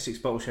at the Essex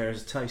Bottle Share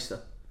is a taster.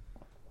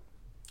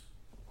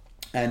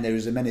 And there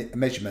is a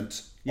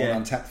measurement on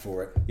Untapped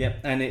for it.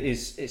 Yep, and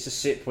it's a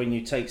sip when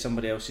you take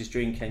somebody else's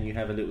drink and you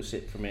have a little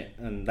sip from it,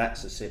 and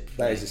that's a sip.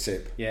 That is a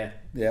sip. Yeah.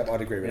 Yeah,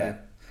 I'd agree with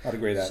that. I'd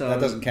agree with that. So, that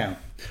doesn't count.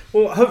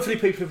 Well, hopefully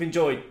people have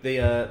enjoyed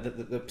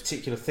the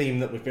particular theme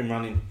that we've been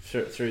running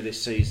through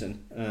this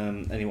season.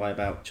 Anyway,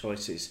 about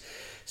choices.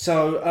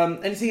 So,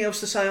 anything else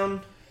to say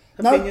on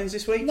opinions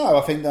this week? No,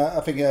 I think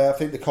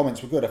the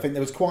comments were good. I think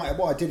there was quite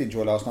what I did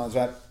enjoy last night was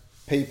that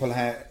people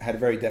had a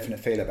very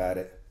definite feel about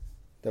it.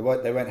 They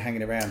weren't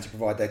hanging around to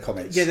provide their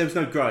comments. Yeah, there was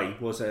no grey,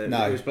 was there?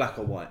 No, it was black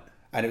or white,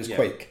 and it was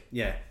quick.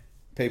 Yeah,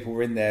 people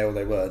were in there or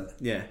they weren't.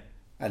 Yeah,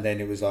 and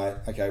then it was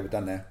like, okay, we're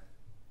done now.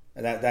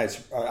 And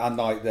that's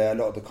unlike a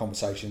lot of the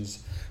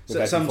conversations.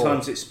 So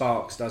sometimes it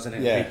sparks, doesn't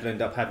it? Yeah. People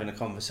end up having a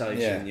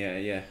conversation.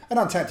 Yeah. And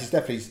Untapped is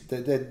definitely,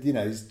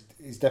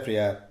 is definitely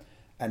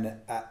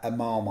a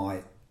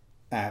Marmite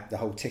app. The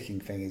whole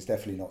ticking thing is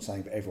definitely not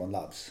something that everyone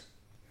loves.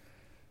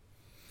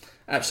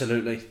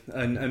 Absolutely,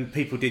 and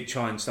people did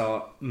try and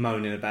start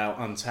moaning about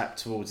Untapped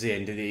towards the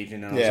end of the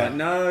evening, and I was like,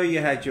 "No,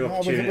 you had your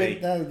opportunity.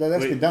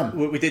 That's been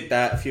done. We did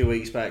that a few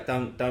weeks back.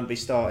 Don't be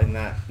starting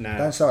that now.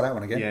 Don't start that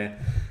one again." Yeah.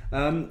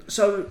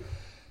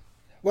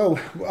 Well,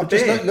 I'm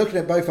just looking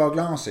at both our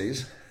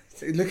glasses.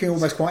 It's looking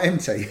almost quite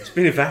empty. It's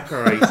been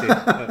evaporated.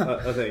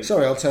 I think.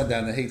 Sorry, I'll turn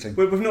down the heating.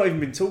 We've not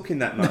even been talking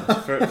that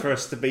much for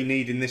us to be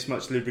needing this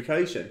much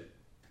lubrication.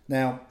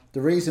 Now,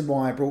 the reason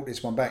why I brought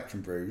this one back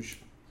from Bruges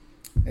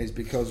is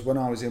because when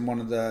I was in one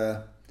of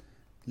the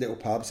little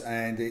pubs,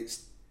 and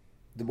it's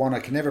the one I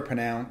can never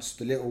pronounce,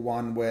 the little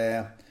one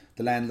where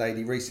the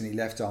landlady recently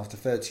left after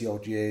 30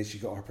 odd years. She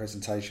got her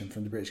presentation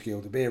from the British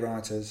Guild of Beer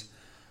Writers.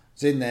 I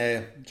was in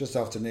there just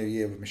after New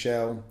Year with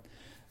Michelle,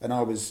 and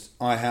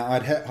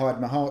I'd had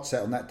my heart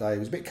set on that day. It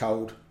was a bit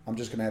cold. I'm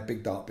just going to have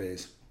big dark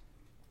beers.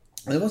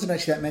 And there wasn't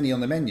actually that many on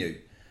the menu.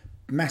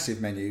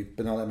 Massive menu,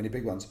 but not that many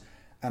big ones.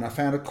 And I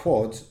found a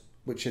quad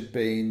which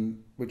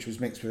was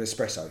mixed with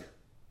espresso.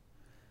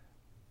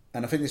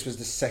 And I think this was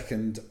the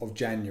 2nd of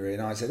January,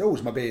 and I said, "Oh,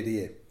 it's my beer of the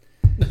year."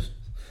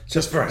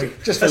 Just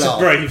brave. That's a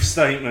brave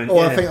statement.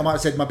 Or I think I might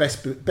have said my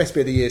best beer of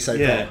the year so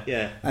far.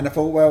 Yeah. And I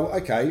thought, well,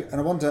 okay. And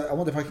I wonder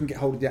if I can get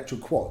hold of the actual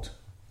quad.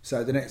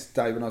 So the next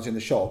day when I was in the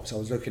shops, I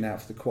was looking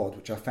out for the quad,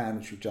 which I found,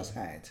 which we just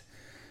had.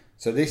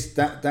 So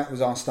that was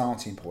our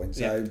starting point.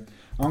 So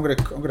I'm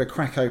gonna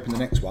crack open the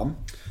next one.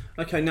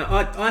 Okay. Now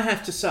I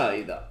have to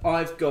say that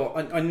I've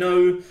got. I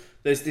know.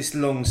 There's this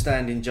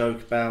long-standing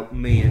joke about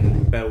me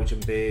and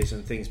Belgian beers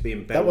and things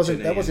being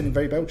Belgian. That wasn't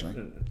very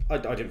Belgian. I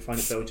didn't find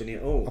it Belgian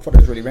at all. I thought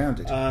it was really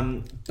rounded.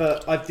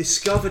 But I've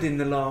discovered in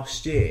the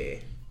last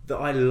year that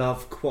I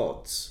love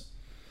quads,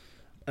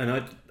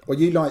 and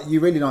you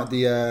really like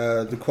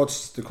the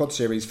quad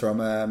series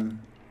from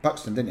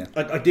Buxton, didn't you?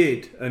 I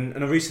did, and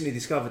I recently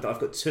discovered that I've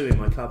got 2 in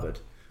my cupboard.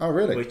 Oh,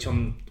 really? Which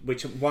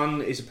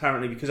one is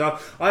apparently because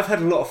I've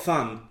had a lot of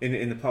fun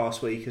in the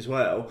past week as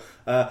well.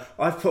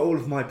 I've put all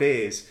of my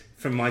beers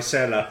from my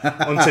cellar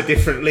onto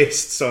different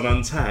lists on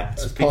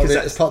Untapped. That's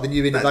part of the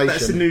new innovation.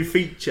 That's a new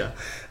feature.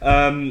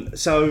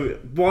 So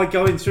while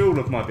going through all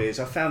of my beers,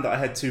 I found that I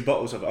had 2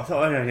 bottles of it. I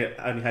thought I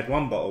only had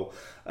 1 bottle,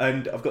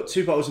 and I've got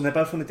 2 bottles, and they're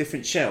both on a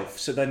different shelf,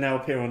 so they now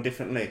appear on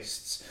different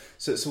lists.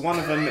 So one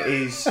of them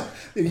is. Have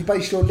you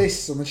based your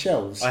lists on the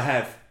shelves? I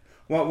have.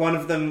 One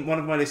of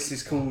my lists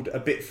is called A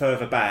Bit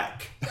Further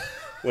Back,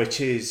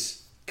 which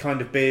is kind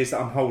of beers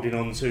that I'm holding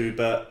on to,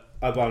 but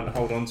I won't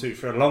hold on to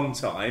for a long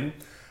time.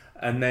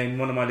 And then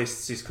one of my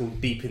lists is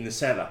called Deep in the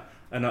Cellar,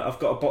 and I've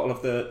got a bottle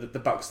of the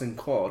Buxton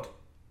Quad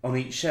on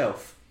each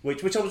shelf,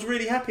 which I was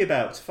really happy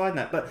about to find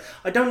that. But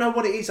I don't know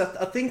what it is.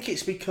 I think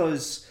it's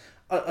because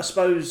I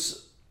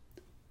suppose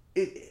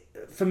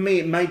for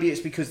me maybe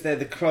it's because they're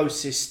the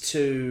closest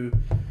to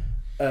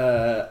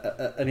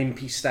an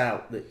Impey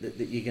Stout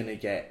that you're going to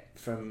get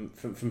from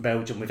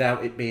Belgium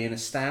without it being a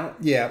stout.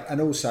 Yeah,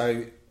 and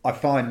also I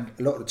find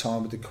a lot of the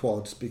time with the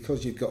quads,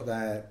 because you've got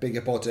that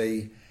bigger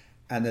body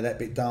and they're that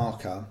bit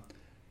darker,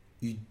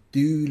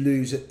 you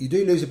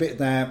do lose a bit of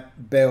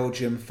that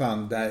Belgian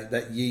funk,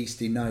 that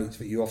yeasty notes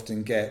that you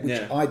often get,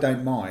 which I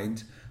don't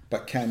mind,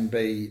 but can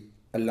be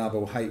a love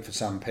or hate for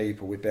some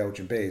people with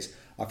Belgian beers.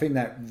 I think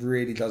that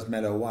really does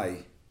mellow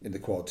away in the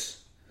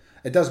quads.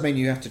 It does mean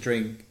you have to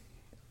drink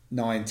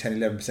 9, 10,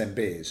 11%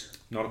 beers.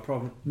 Not a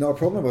problem. Not a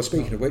problem. Well,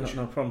 speaking of which,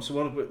 no problem. So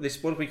what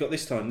have we got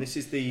this time? This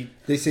is the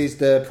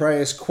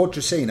Piraeus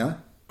Quadracino,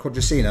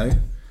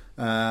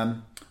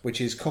 which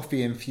is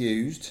coffee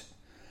infused,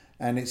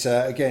 and it's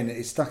again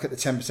it's stuck at the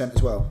 10%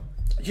 as well.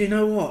 Do you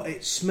know what?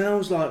 It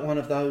smells like one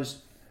of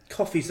those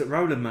coffees that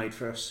Roland made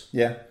for us.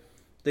 Yeah.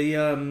 The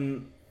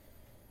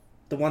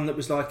one that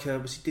was like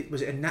was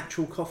it a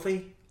natural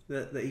coffee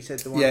that he said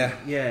the one?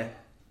 Yeah.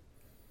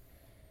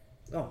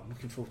 Oh, I'm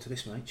looking forward to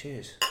this, mate.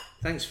 Cheers.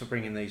 Thanks for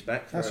bringing these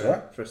back for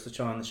us to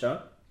try on the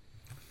show.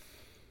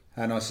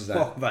 How nice is that?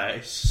 Oh, that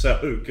is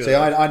so good. See,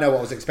 I know what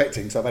I was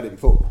expecting, so I've had it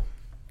before.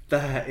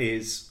 That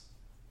is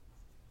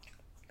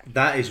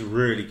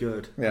really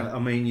good. Yeah. I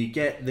mean, you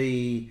get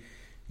the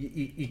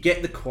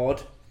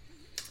quad,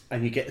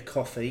 and you get the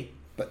coffee.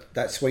 But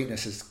that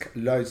sweetness is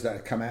loads that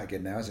have come out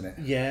again now, isn't it?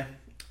 Yeah,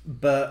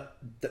 but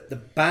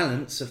the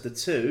balance of the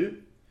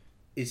two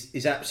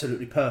is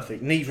absolutely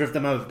perfect. Neither of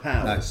them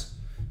overpowers. No.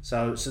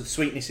 So the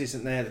sweetness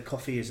isn't there, the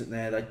coffee isn't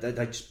there.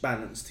 They just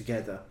balance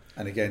together.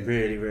 And again,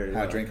 really, really.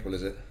 How well. drinkable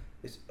is it?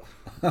 It's,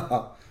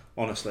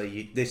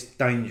 honestly, this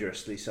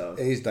dangerously so.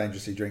 It is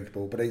dangerously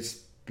drinkable, but it's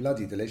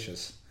bloody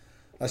delicious.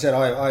 I said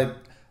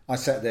I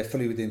sat there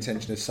fully with the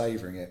intention of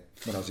savouring it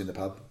when I was in the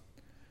pub.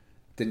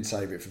 Didn't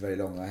savour it for very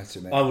long, I have to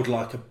admit. I would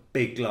like a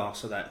big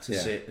glass of that to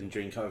sit and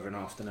drink over an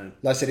afternoon.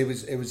 Like I said, it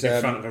was in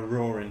front of a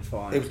roaring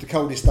fire. It was the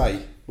coldest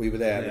day we were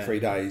there, the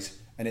 3 days,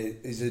 and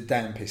it is a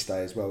dampest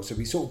day as well. So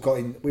we sort of got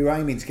in. We were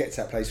aiming to get to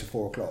that place for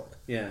 4 o'clock.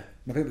 Yeah.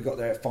 I think we got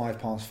there at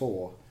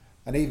 4:05,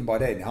 and even by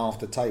then, half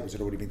the tables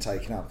had already been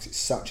taken up because it's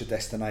such a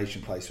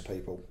destination place for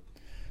people.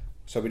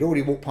 So we'd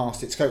already walked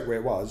past it, scoped where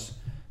it was,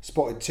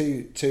 spotted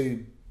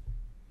two.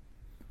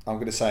 I'm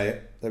going to say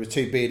it. There was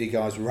 2 beardy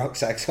guys with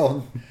rucksacks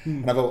on,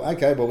 and I thought,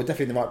 okay, well, we're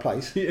definitely in the right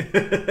place.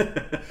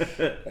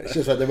 It's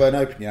just like they weren't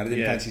open yet. I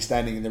didn't fancy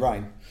standing in the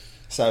rain.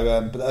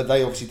 So, but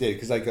they obviously did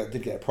because they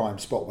did get a prime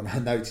spot when I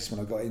noticed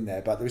when I got in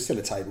there. But there was still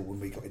a table when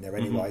we got in there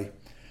anyway.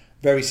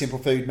 Mm-hmm. Very simple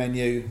food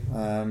menu.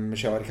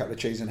 Michelle had a couple of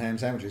cheese and ham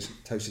sandwiches,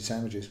 toasted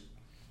sandwiches.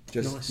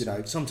 Just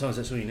nice. Sometimes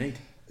that's all you need.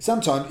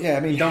 Sometimes, yeah.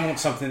 I mean, you don't want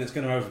something that's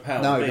going to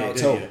overpower. No, the beer, not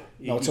at all.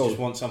 You just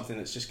want something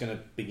that's just going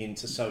to begin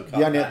to soak up.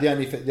 The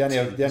only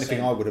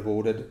thing I would have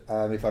ordered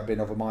if I'd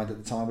been of a mind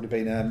at the time would have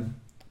been a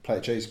plate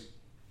of cheese.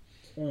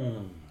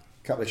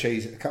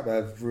 A couple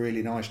of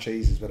really nice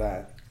cheeses with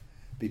that.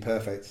 Be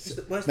perfect.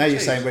 Now you're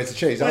saying where's the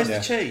cheese? Where's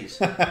aren't the you?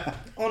 cheese?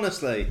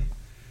 Honestly,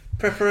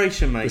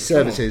 preparation, mate. The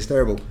service is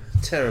terrible.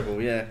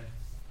 Terrible, yeah.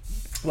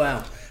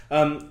 Wow.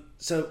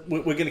 So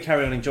we're going to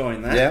carry on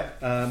enjoying that.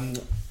 Yeah.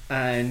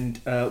 And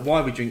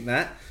while we drink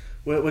that,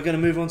 we're going to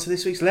move on to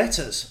this week's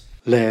letters.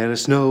 Let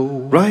us know,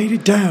 write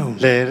it down.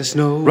 Let us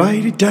know,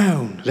 write it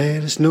down.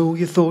 Let us know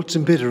your thoughts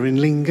and bitter and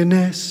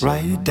lingerness.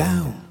 Write it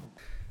down.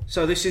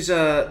 So this is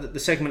the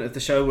segment of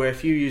the show where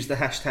if you use the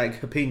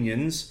hashtag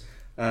opinions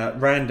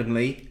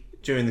randomly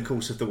during the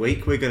course of the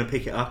week, we're going to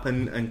pick it up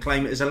and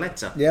claim it as a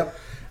letter. Yep.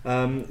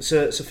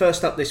 So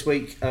first up this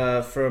week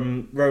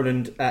from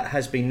Roland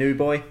Has Been New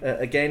Boy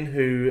again,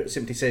 who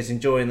simply says,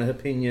 enjoying the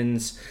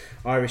opinions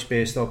Irish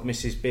Beer Snob,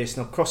 Mrs. Beer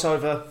Snob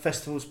crossover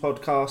festivals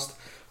podcast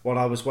while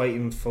I was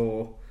waiting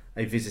for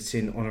a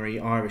visiting honorary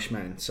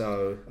Irishman.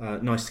 So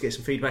nice to get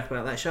some feedback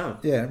about that show.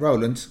 Yeah,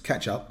 Roland,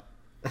 catch up.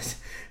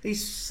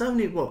 He's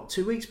only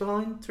 2 weeks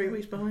behind, 3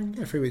 weeks behind.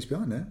 Yeah, 3 weeks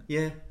behind there.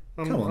 Yeah.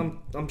 Come on.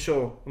 I'm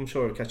sure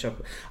he'll catch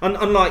up.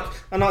 Unlike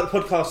the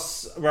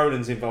podcasts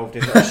Roland's involved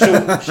in, that are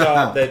short,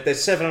 sharp, they're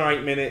 7 or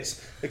 8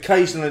 minutes.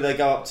 Occasionally they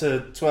go up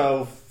to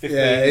 12,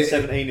 15,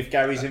 17 if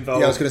Gary's involved.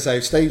 Yeah, I was going to say,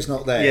 if Steve's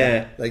not there,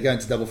 yeah, they go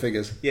into double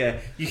figures. Yeah,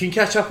 you can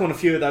catch up on a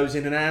few of those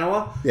in an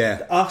hour.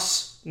 Yeah.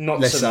 Us, not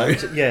less so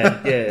much.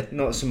 Yeah,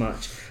 not so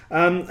much.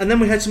 And then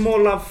we had some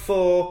more love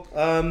for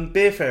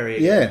Beer Fairy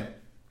again. Yeah.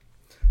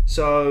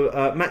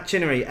 So Matt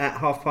Chinnery at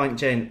Half Pint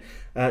Gent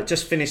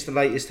just finished the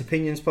latest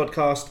Opinions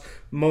podcast.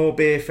 More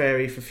Beer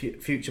Fairy for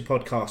future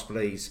podcasts,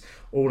 please.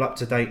 All up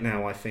to date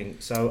now, I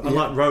think. So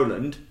unlike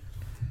Roland,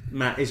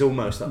 Matt is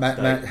almost up to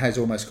date. Matt has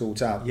almost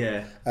caught up.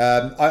 Yeah.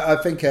 I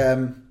think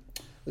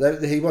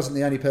he wasn't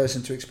the only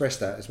person to express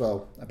that as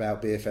well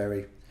about Beer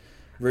Fairy.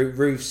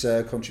 Ruth's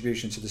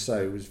contribution to the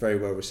show was very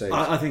well received.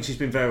 I think she's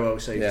been very well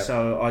received. Yeah.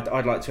 So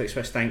I'd like to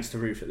express thanks to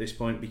Ruth at this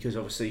point, because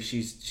obviously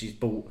she's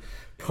brought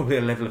probably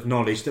a level of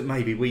knowledge that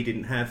maybe we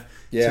didn't have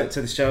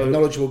to the show. A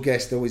knowledgeable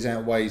guest always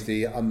outweighs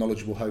the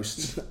unknowledgeable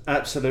hosts.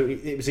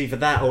 Absolutely. It was either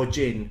that or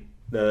gin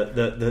that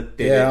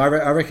did it. I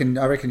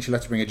reckon she'll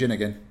have to bring a gin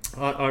again.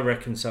 I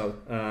reckon so.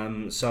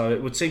 So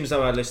it would seem as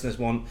though our listeners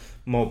want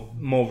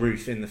more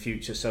Ruth in the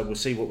future. So we'll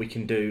see what we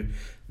can do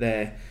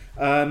there.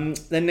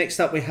 Then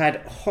next up we had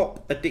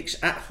Hop Addiction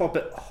at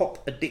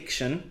Hop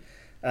Addiction.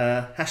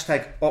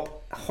 Hashtag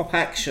Hop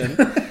Action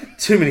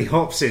too many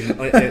hops in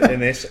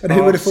this. And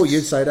who would have thought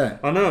you'd say that?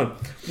 I know.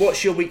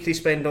 What's your weekly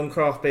spend on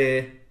craft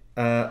beer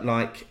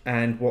like,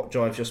 and what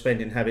drives your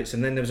spending habits?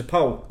 And then there was a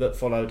poll that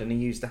followed, and he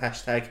used the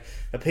hashtag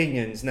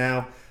opinions.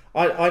 Now,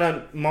 I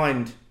don't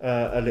mind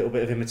a little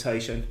bit of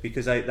imitation,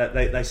 because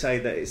they say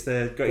that it's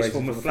the greatest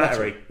form of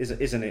flattery,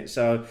 isn't it?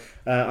 So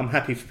I'm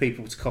happy for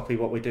people to copy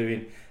what we're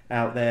doing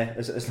out there,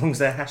 as long as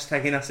they're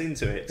hashtagging us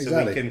into it,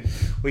 exactly.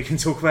 So we can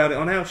talk about it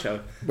on our show,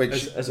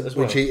 which as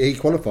well. Which he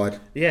qualified.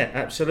 Yeah,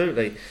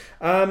 absolutely.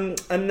 And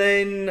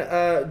then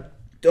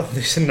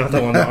this is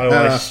another one that I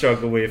always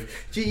struggle with.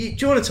 Do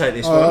you want to take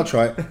this one? I'll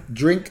try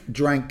it.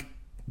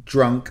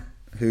 Drunk,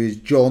 who is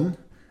John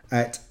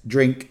at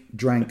Drink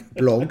Drank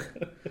Blog,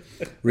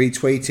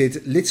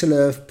 retweeted Little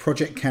Earth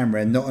Project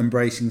Cameron not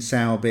embracing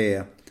sour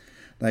beer.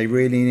 They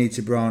really need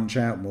to branch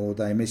out more.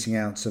 They're missing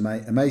out some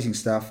amazing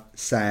stuff.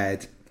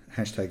 Sad.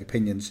 Hashtag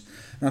opinions.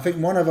 And I think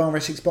one of our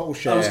Essex Bottle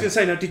Share... I was going to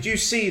say, now, did you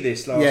see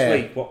this last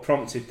week? What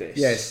prompted this?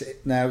 Yes.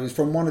 Now, it was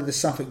from one of the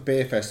Suffolk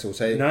Beer Festivals.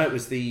 No, it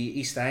was the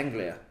East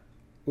Anglia.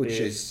 Which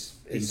is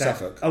in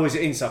Suffolk. Oh, is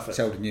it in Suffolk? It's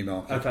held in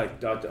Newmarket. Okay,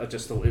 I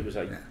just thought it was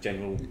a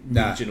general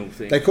regional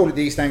thing. They call it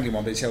the East Anglian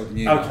one, but it's held in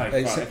Newmarket.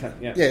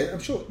 Okay, yeah, I'm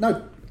sure.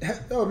 No,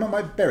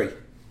 my Berry.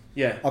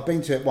 Yeah. I've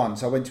been to it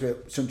once. I went to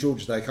it St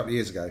George's Day a couple of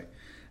years ago.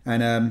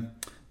 And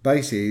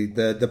basically,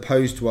 the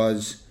post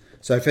was...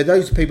 So for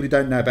those people who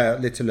don't know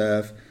about Little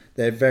Earth,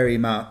 they're very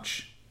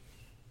much...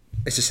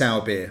 It's a sour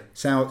beer.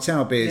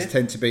 Sour beers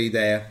tend to be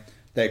their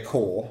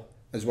core,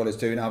 as well as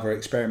doing other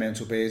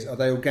experimental beers. Are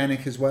they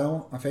organic as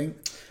well, I think?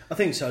 I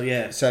think so,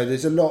 yeah. So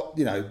there's a lot,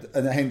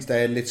 and hence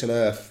their Little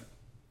Earth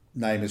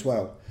name as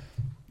well.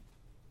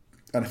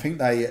 And I think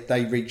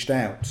they reached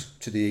out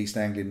to the East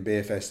Anglian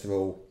Beer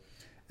Festival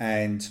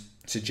and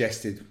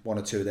suggested one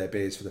or two of their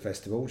beers for the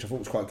festival, which I thought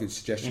was quite a good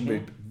suggestion. Mm-hmm.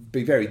 It'd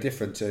be very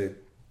different to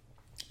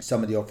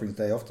some of the offerings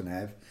they often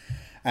have.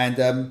 And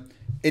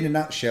in a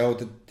nutshell,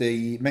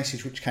 the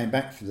message which came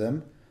back for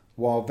them,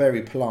 while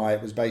very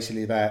polite, was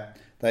basically that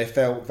they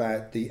felt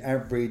that the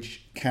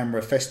average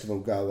camera festival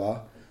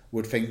goer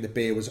would think the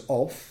beer was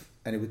off,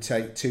 and it would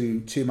take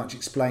too much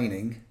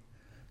explaining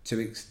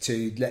to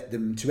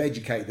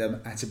educate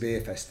them at a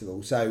beer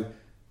festival. So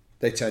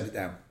they turned it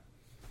down.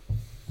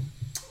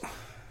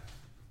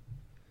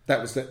 That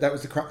was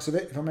the crux of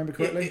it, if I remember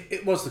correctly.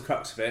 It was the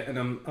crux of it, and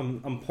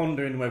I'm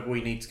pondering whether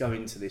we need to go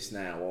into this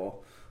now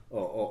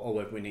or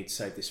whether we need to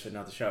save this for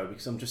another show,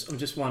 because I'm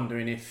just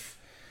wondering if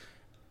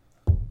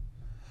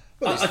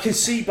I can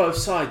see both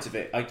sides of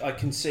it. I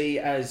can see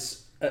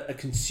as a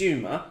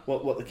consumer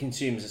what the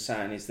consumers are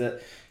saying is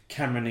that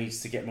Camera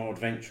needs to get more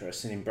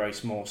adventurous and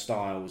embrace more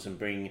styles and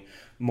bring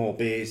more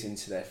beers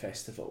into their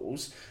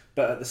festivals.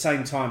 But at the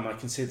same time, I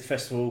can see the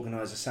festival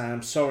organiser saying,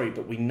 I'm sorry,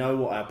 but we know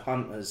what our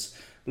punters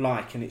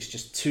like, and it's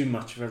just too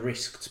much of a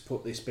risk to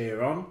put this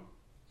beer on.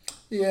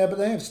 Yeah, but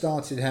they have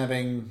started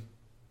having,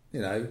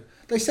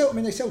 they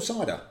sell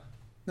cider.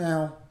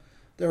 Now,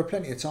 there are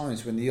plenty of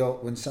times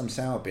when some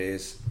sour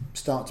beers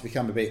start to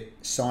become a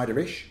bit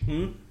ciderish,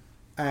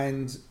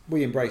 and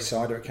we embrace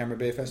cider at Camera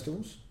Beer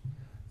Festivals.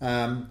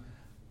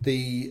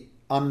 The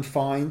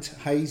unfined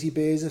hazy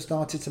beers have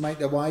started to make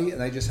their way,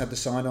 and they just had the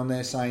sign on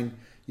there saying,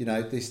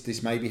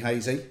 this may be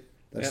hazy.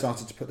 They've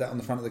started to put that on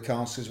the front of the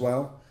cask as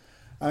well.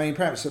 I mean,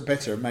 perhaps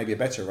maybe a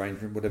better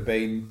arrangement would have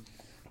been,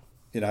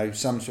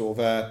 some sort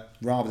of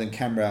rather than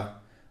Camera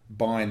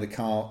buying the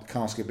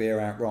cask of beer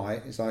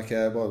outright, it's like,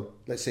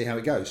 let's see how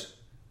it goes,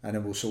 and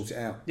then we'll sort it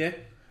out. Yeah.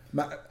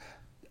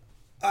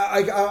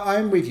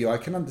 I'm with you. I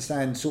can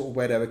understand sort of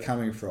where they were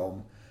coming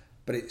from,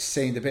 but it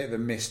seemed a bit of a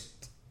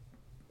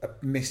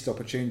missed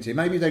opportunity.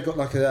 Maybe they got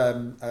like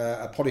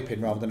a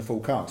polypin rather than a full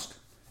cask.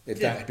 If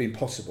that had been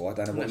possible, I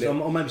don't know what.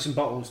 Or maybe some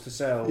bottles to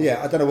sell.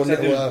 Yeah, I don't know what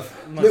Little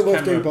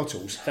Earth do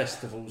bottles.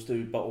 Festivals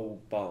do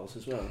bottle bottles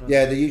as well.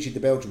 Yeah, they're usually the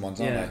Belgian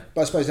ones, aren't they?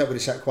 But I suppose that would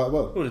have sat quite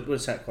well. Would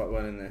have sat quite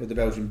well in there with the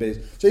Belgian beers.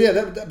 So yeah,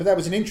 but that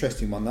was an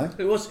interesting one though.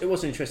 It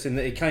was interesting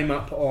that it came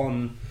up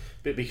on,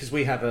 because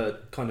we have a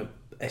kind of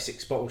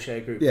Essex Bottle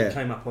Share group. It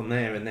came up on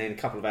there, and then a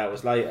couple of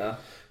hours later,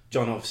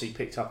 John obviously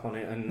picked up on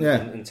it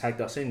and tagged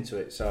us into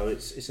it, so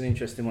it's an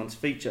interesting one to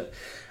feature.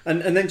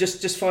 And then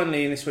just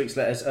finally in this week's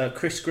letters,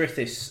 Chris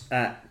Griffiths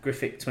at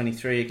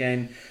Griffith23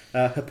 again,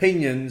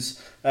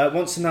 opinions,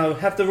 wants to know,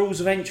 have the rules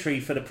of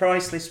entry for the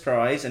priceless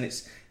prize, and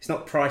it's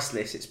not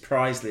priceless, it's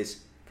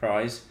prizeless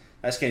prize.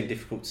 That's getting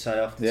difficult to say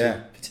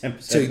after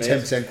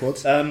 10%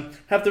 quads.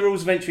 Have the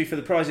rules of entry for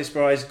the prizeless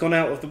prize gone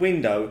out of the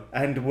window,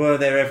 and were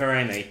there ever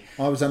any?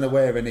 I was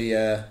unaware of any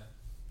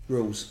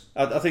rules.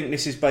 I think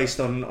this is based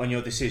on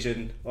your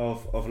decision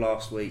of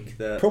last week.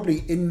 Probably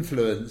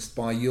influenced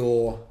by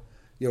your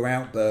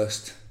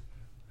outburst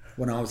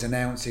when I was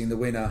announcing the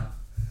winner,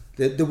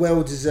 the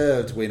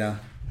well-deserved winner,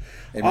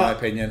 in my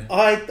opinion.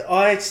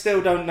 I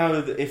still don't know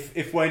that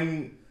if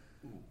when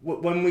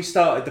we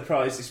started the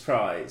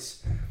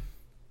prize,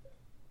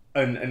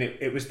 and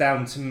it was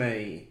down to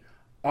me,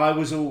 I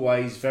was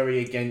always very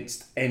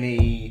against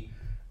any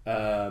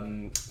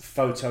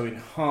photo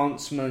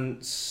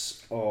enhancements.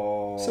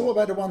 So what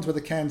about the ones with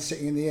the can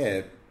sitting in the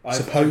air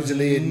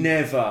supposedly I've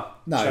never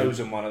No.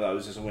 chosen one of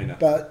those as a winner.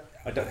 But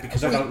I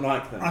don't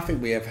like them. I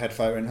think we have had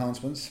photo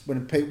enhancements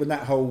when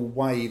that whole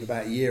wave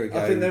about a year ago.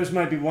 I think there was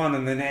maybe one,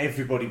 and then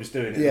everybody was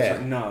doing it. Yeah. It was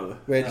like, no.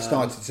 where it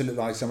started to look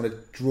like someone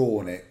had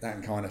drawn it,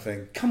 that kind of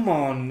thing. Come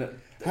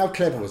on. How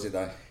clever was it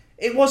though?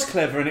 It was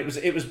clever, and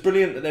it was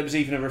brilliant that there was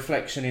even a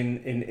reflection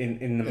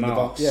in the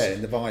mask.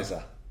 In the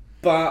visor.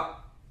 But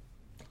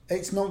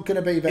It's not going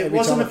to be that it every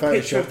wasn't a time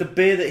picture of the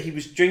beer that he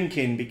was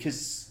drinking,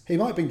 because He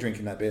might have been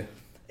drinking that beer.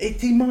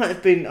 he might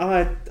have been.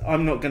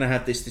 I'm not going to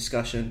have this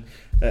discussion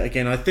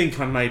again. I think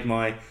I made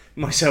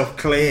myself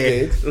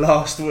clear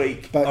last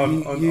week But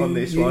on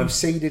this one. You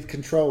ceded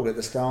control at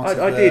the start.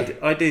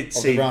 I did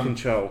cede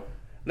control.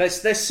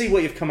 Let's see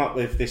what you've come up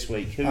with this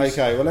week. Who's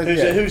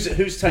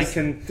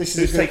taken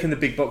the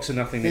big box of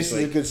nothing this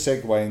week? This is a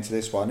good segue into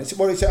this one.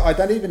 I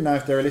don't even know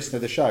if they're a listener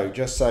of the show,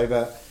 just so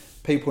that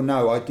people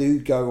know I do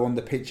go on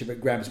the picture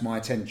that grabs my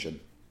attention.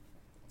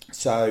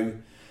 So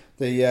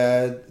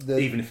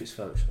even if it's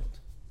photoshopped.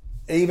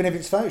 Even if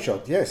it's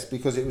photoshopped, yes,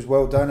 because it was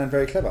well done and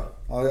very clever.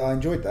 I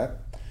enjoyed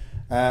that.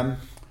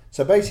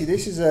 So basically,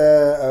 this is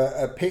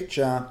a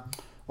picture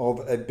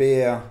of a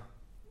beer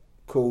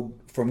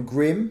from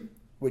Grimm,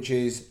 which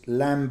is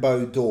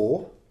Lambeau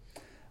d'Or,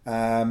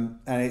 and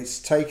it's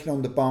taken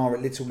on the bar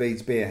at Little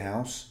Leeds Beer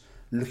House,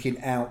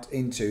 looking out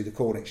into the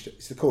Corn Exchange.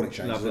 It's the Corn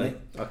Exchange, Lovely. isn't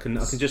it? I can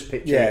just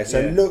picture it. Yeah, so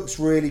it looks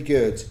really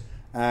good.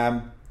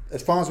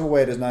 As far as I'm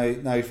aware, there's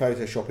no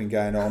photoshopping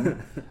going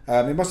on.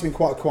 It must have been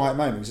quite a quiet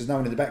moment because there's no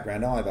one in the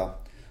background either.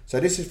 So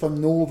this is from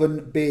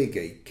Northern Beer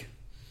Geek.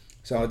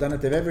 So I don't know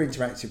if they've ever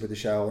interacted with the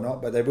show or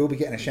not, but they will be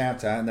getting a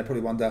shout out, and they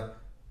probably wonder,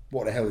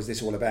 what the hell is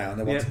this all about?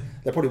 And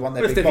they probably want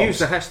their big if they've boss.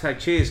 used the hashtag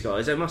Cheers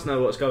Guys, they must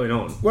know what's going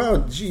on.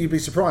 Well, you'd be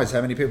surprised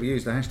how many people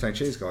use the hashtag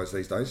Cheers Guys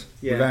these days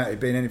without it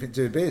being anything to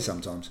do with beer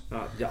sometimes.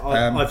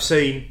 I've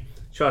seen,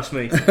 trust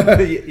me.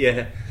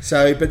 Yeah.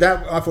 So, but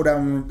I thought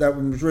that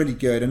one was really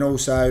good, and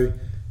also,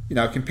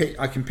 I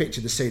can picture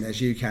the scene as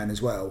you can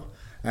as well,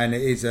 and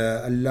it is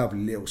a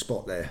lovely little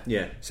spot there.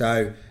 Yeah.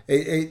 So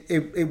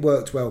it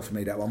worked well for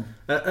me, that one.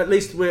 At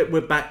least we're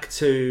back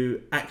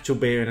to actual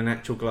beer in an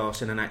actual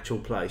glass in an actual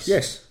place.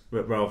 Yes.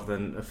 Rather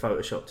than a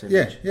photoshopped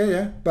image.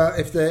 Yeah. But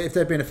if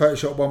there'd been a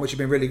Photoshop one which had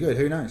been really good,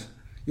 who knows?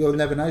 You'll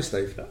never know,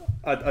 Steve.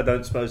 I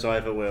don't suppose I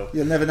ever will.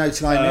 You'll never know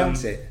till I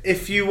announce it.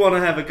 If you want to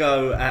have a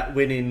go at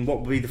winning what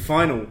will be the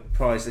final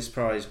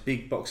prize,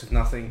 big box of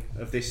nothing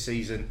of this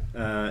season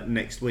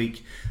next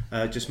week,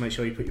 just make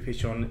sure you put your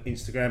picture on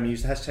Instagram and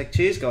use the hashtag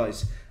Cheers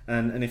Guys.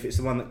 And if it's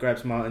the one that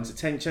grabs Martin's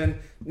attention,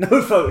 no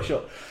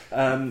Photoshop,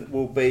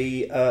 will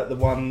be the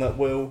one that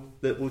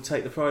will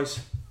take the prize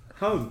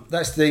home.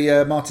 That's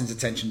the Martin's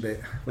attention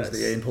bit. Was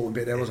the important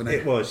bit there, wasn't it?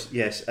 It was,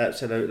 yes,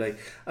 absolutely.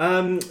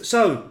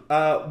 So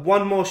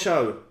one more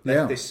show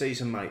left this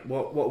season, mate.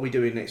 What are we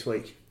doing next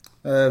week?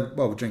 Well,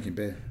 we're drinking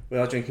beer. We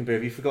are drinking beer.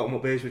 Have you forgotten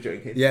what beers we're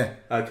drinking? Yeah.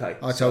 Okay.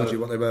 I told you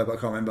what they were, but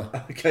I can't remember.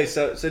 Okay,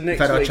 so next week... In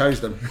fact, I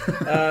chose them.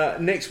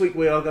 Next week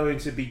we are going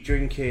to be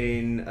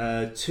drinking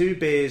 2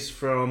 beers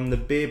from the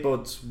Beer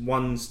Bods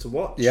Ones to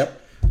Watch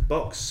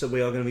box. So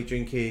we are going to be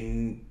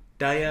drinking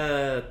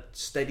Daya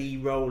Steady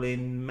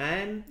Rolling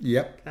Man.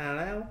 Yep.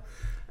 Hello.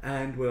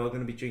 And we are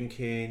going to be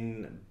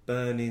drinking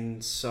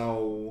Burning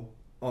Soul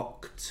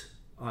Oct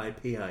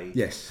IPA.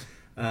 Yes.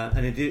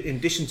 And in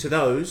addition to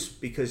those,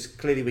 because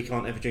clearly we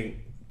can't ever drink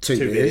two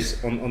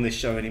beers on this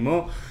show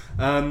anymore,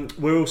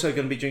 we're also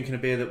going to be drinking a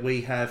beer that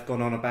we have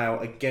gone on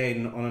about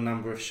again on a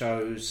number of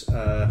shows.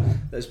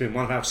 That's been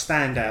one of our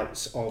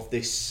standouts of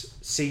this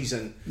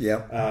season.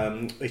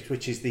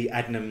 Which is the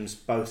Adnams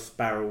Both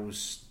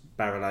Barrels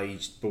Barrel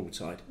Aged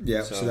Broadside.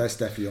 Yeah, so that's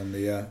definitely on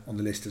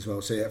the list as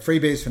well. So 3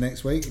 beers for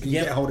next week. If you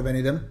can get a hold of any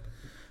of them,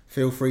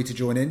 feel free to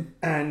join in.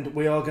 And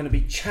we are going to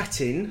be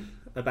chatting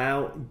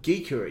about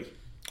geekery.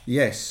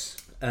 Yes.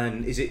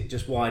 And is it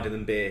just wider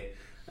than beer?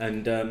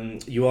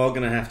 And you are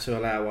going to have to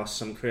allow us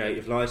some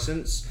creative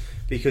license,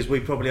 because we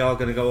probably are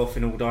going to go off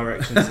in all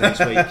directions next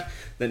week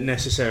that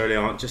necessarily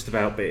aren't just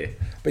about beer.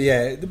 But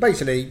yeah,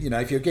 basically,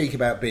 if you're a geek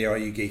about beer, are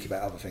you geek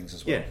about other things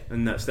as well? Yeah,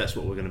 and that's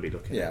what we're going to be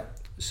looking at.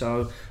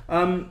 So,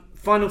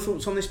 final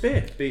thoughts on this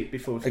beer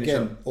before we finish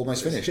up? Again,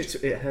 almost finished.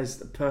 It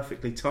has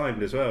perfectly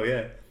timed as well,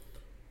 yeah.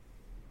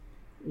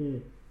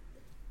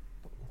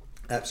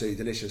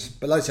 Absolutely delicious.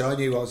 But like I said, I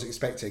knew what I was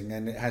expecting,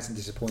 and it hasn't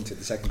disappointed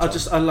the second time.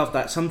 I love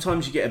that.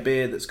 Sometimes you get a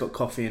beer that's got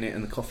coffee in it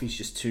and the coffee's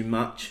just too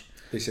much.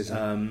 This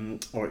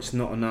isn't. Or it's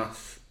not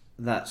enough.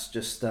 That's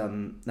just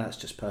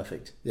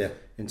perfect. Yeah.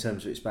 In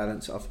terms of its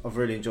balance, I've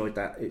really enjoyed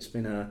that. It's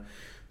been a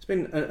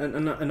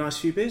nice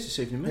few beers this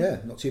evening, mate. Yeah,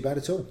 not too bad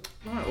at all.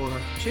 Right, well,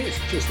 cheers.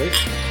 Cheers,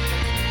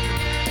 Steve.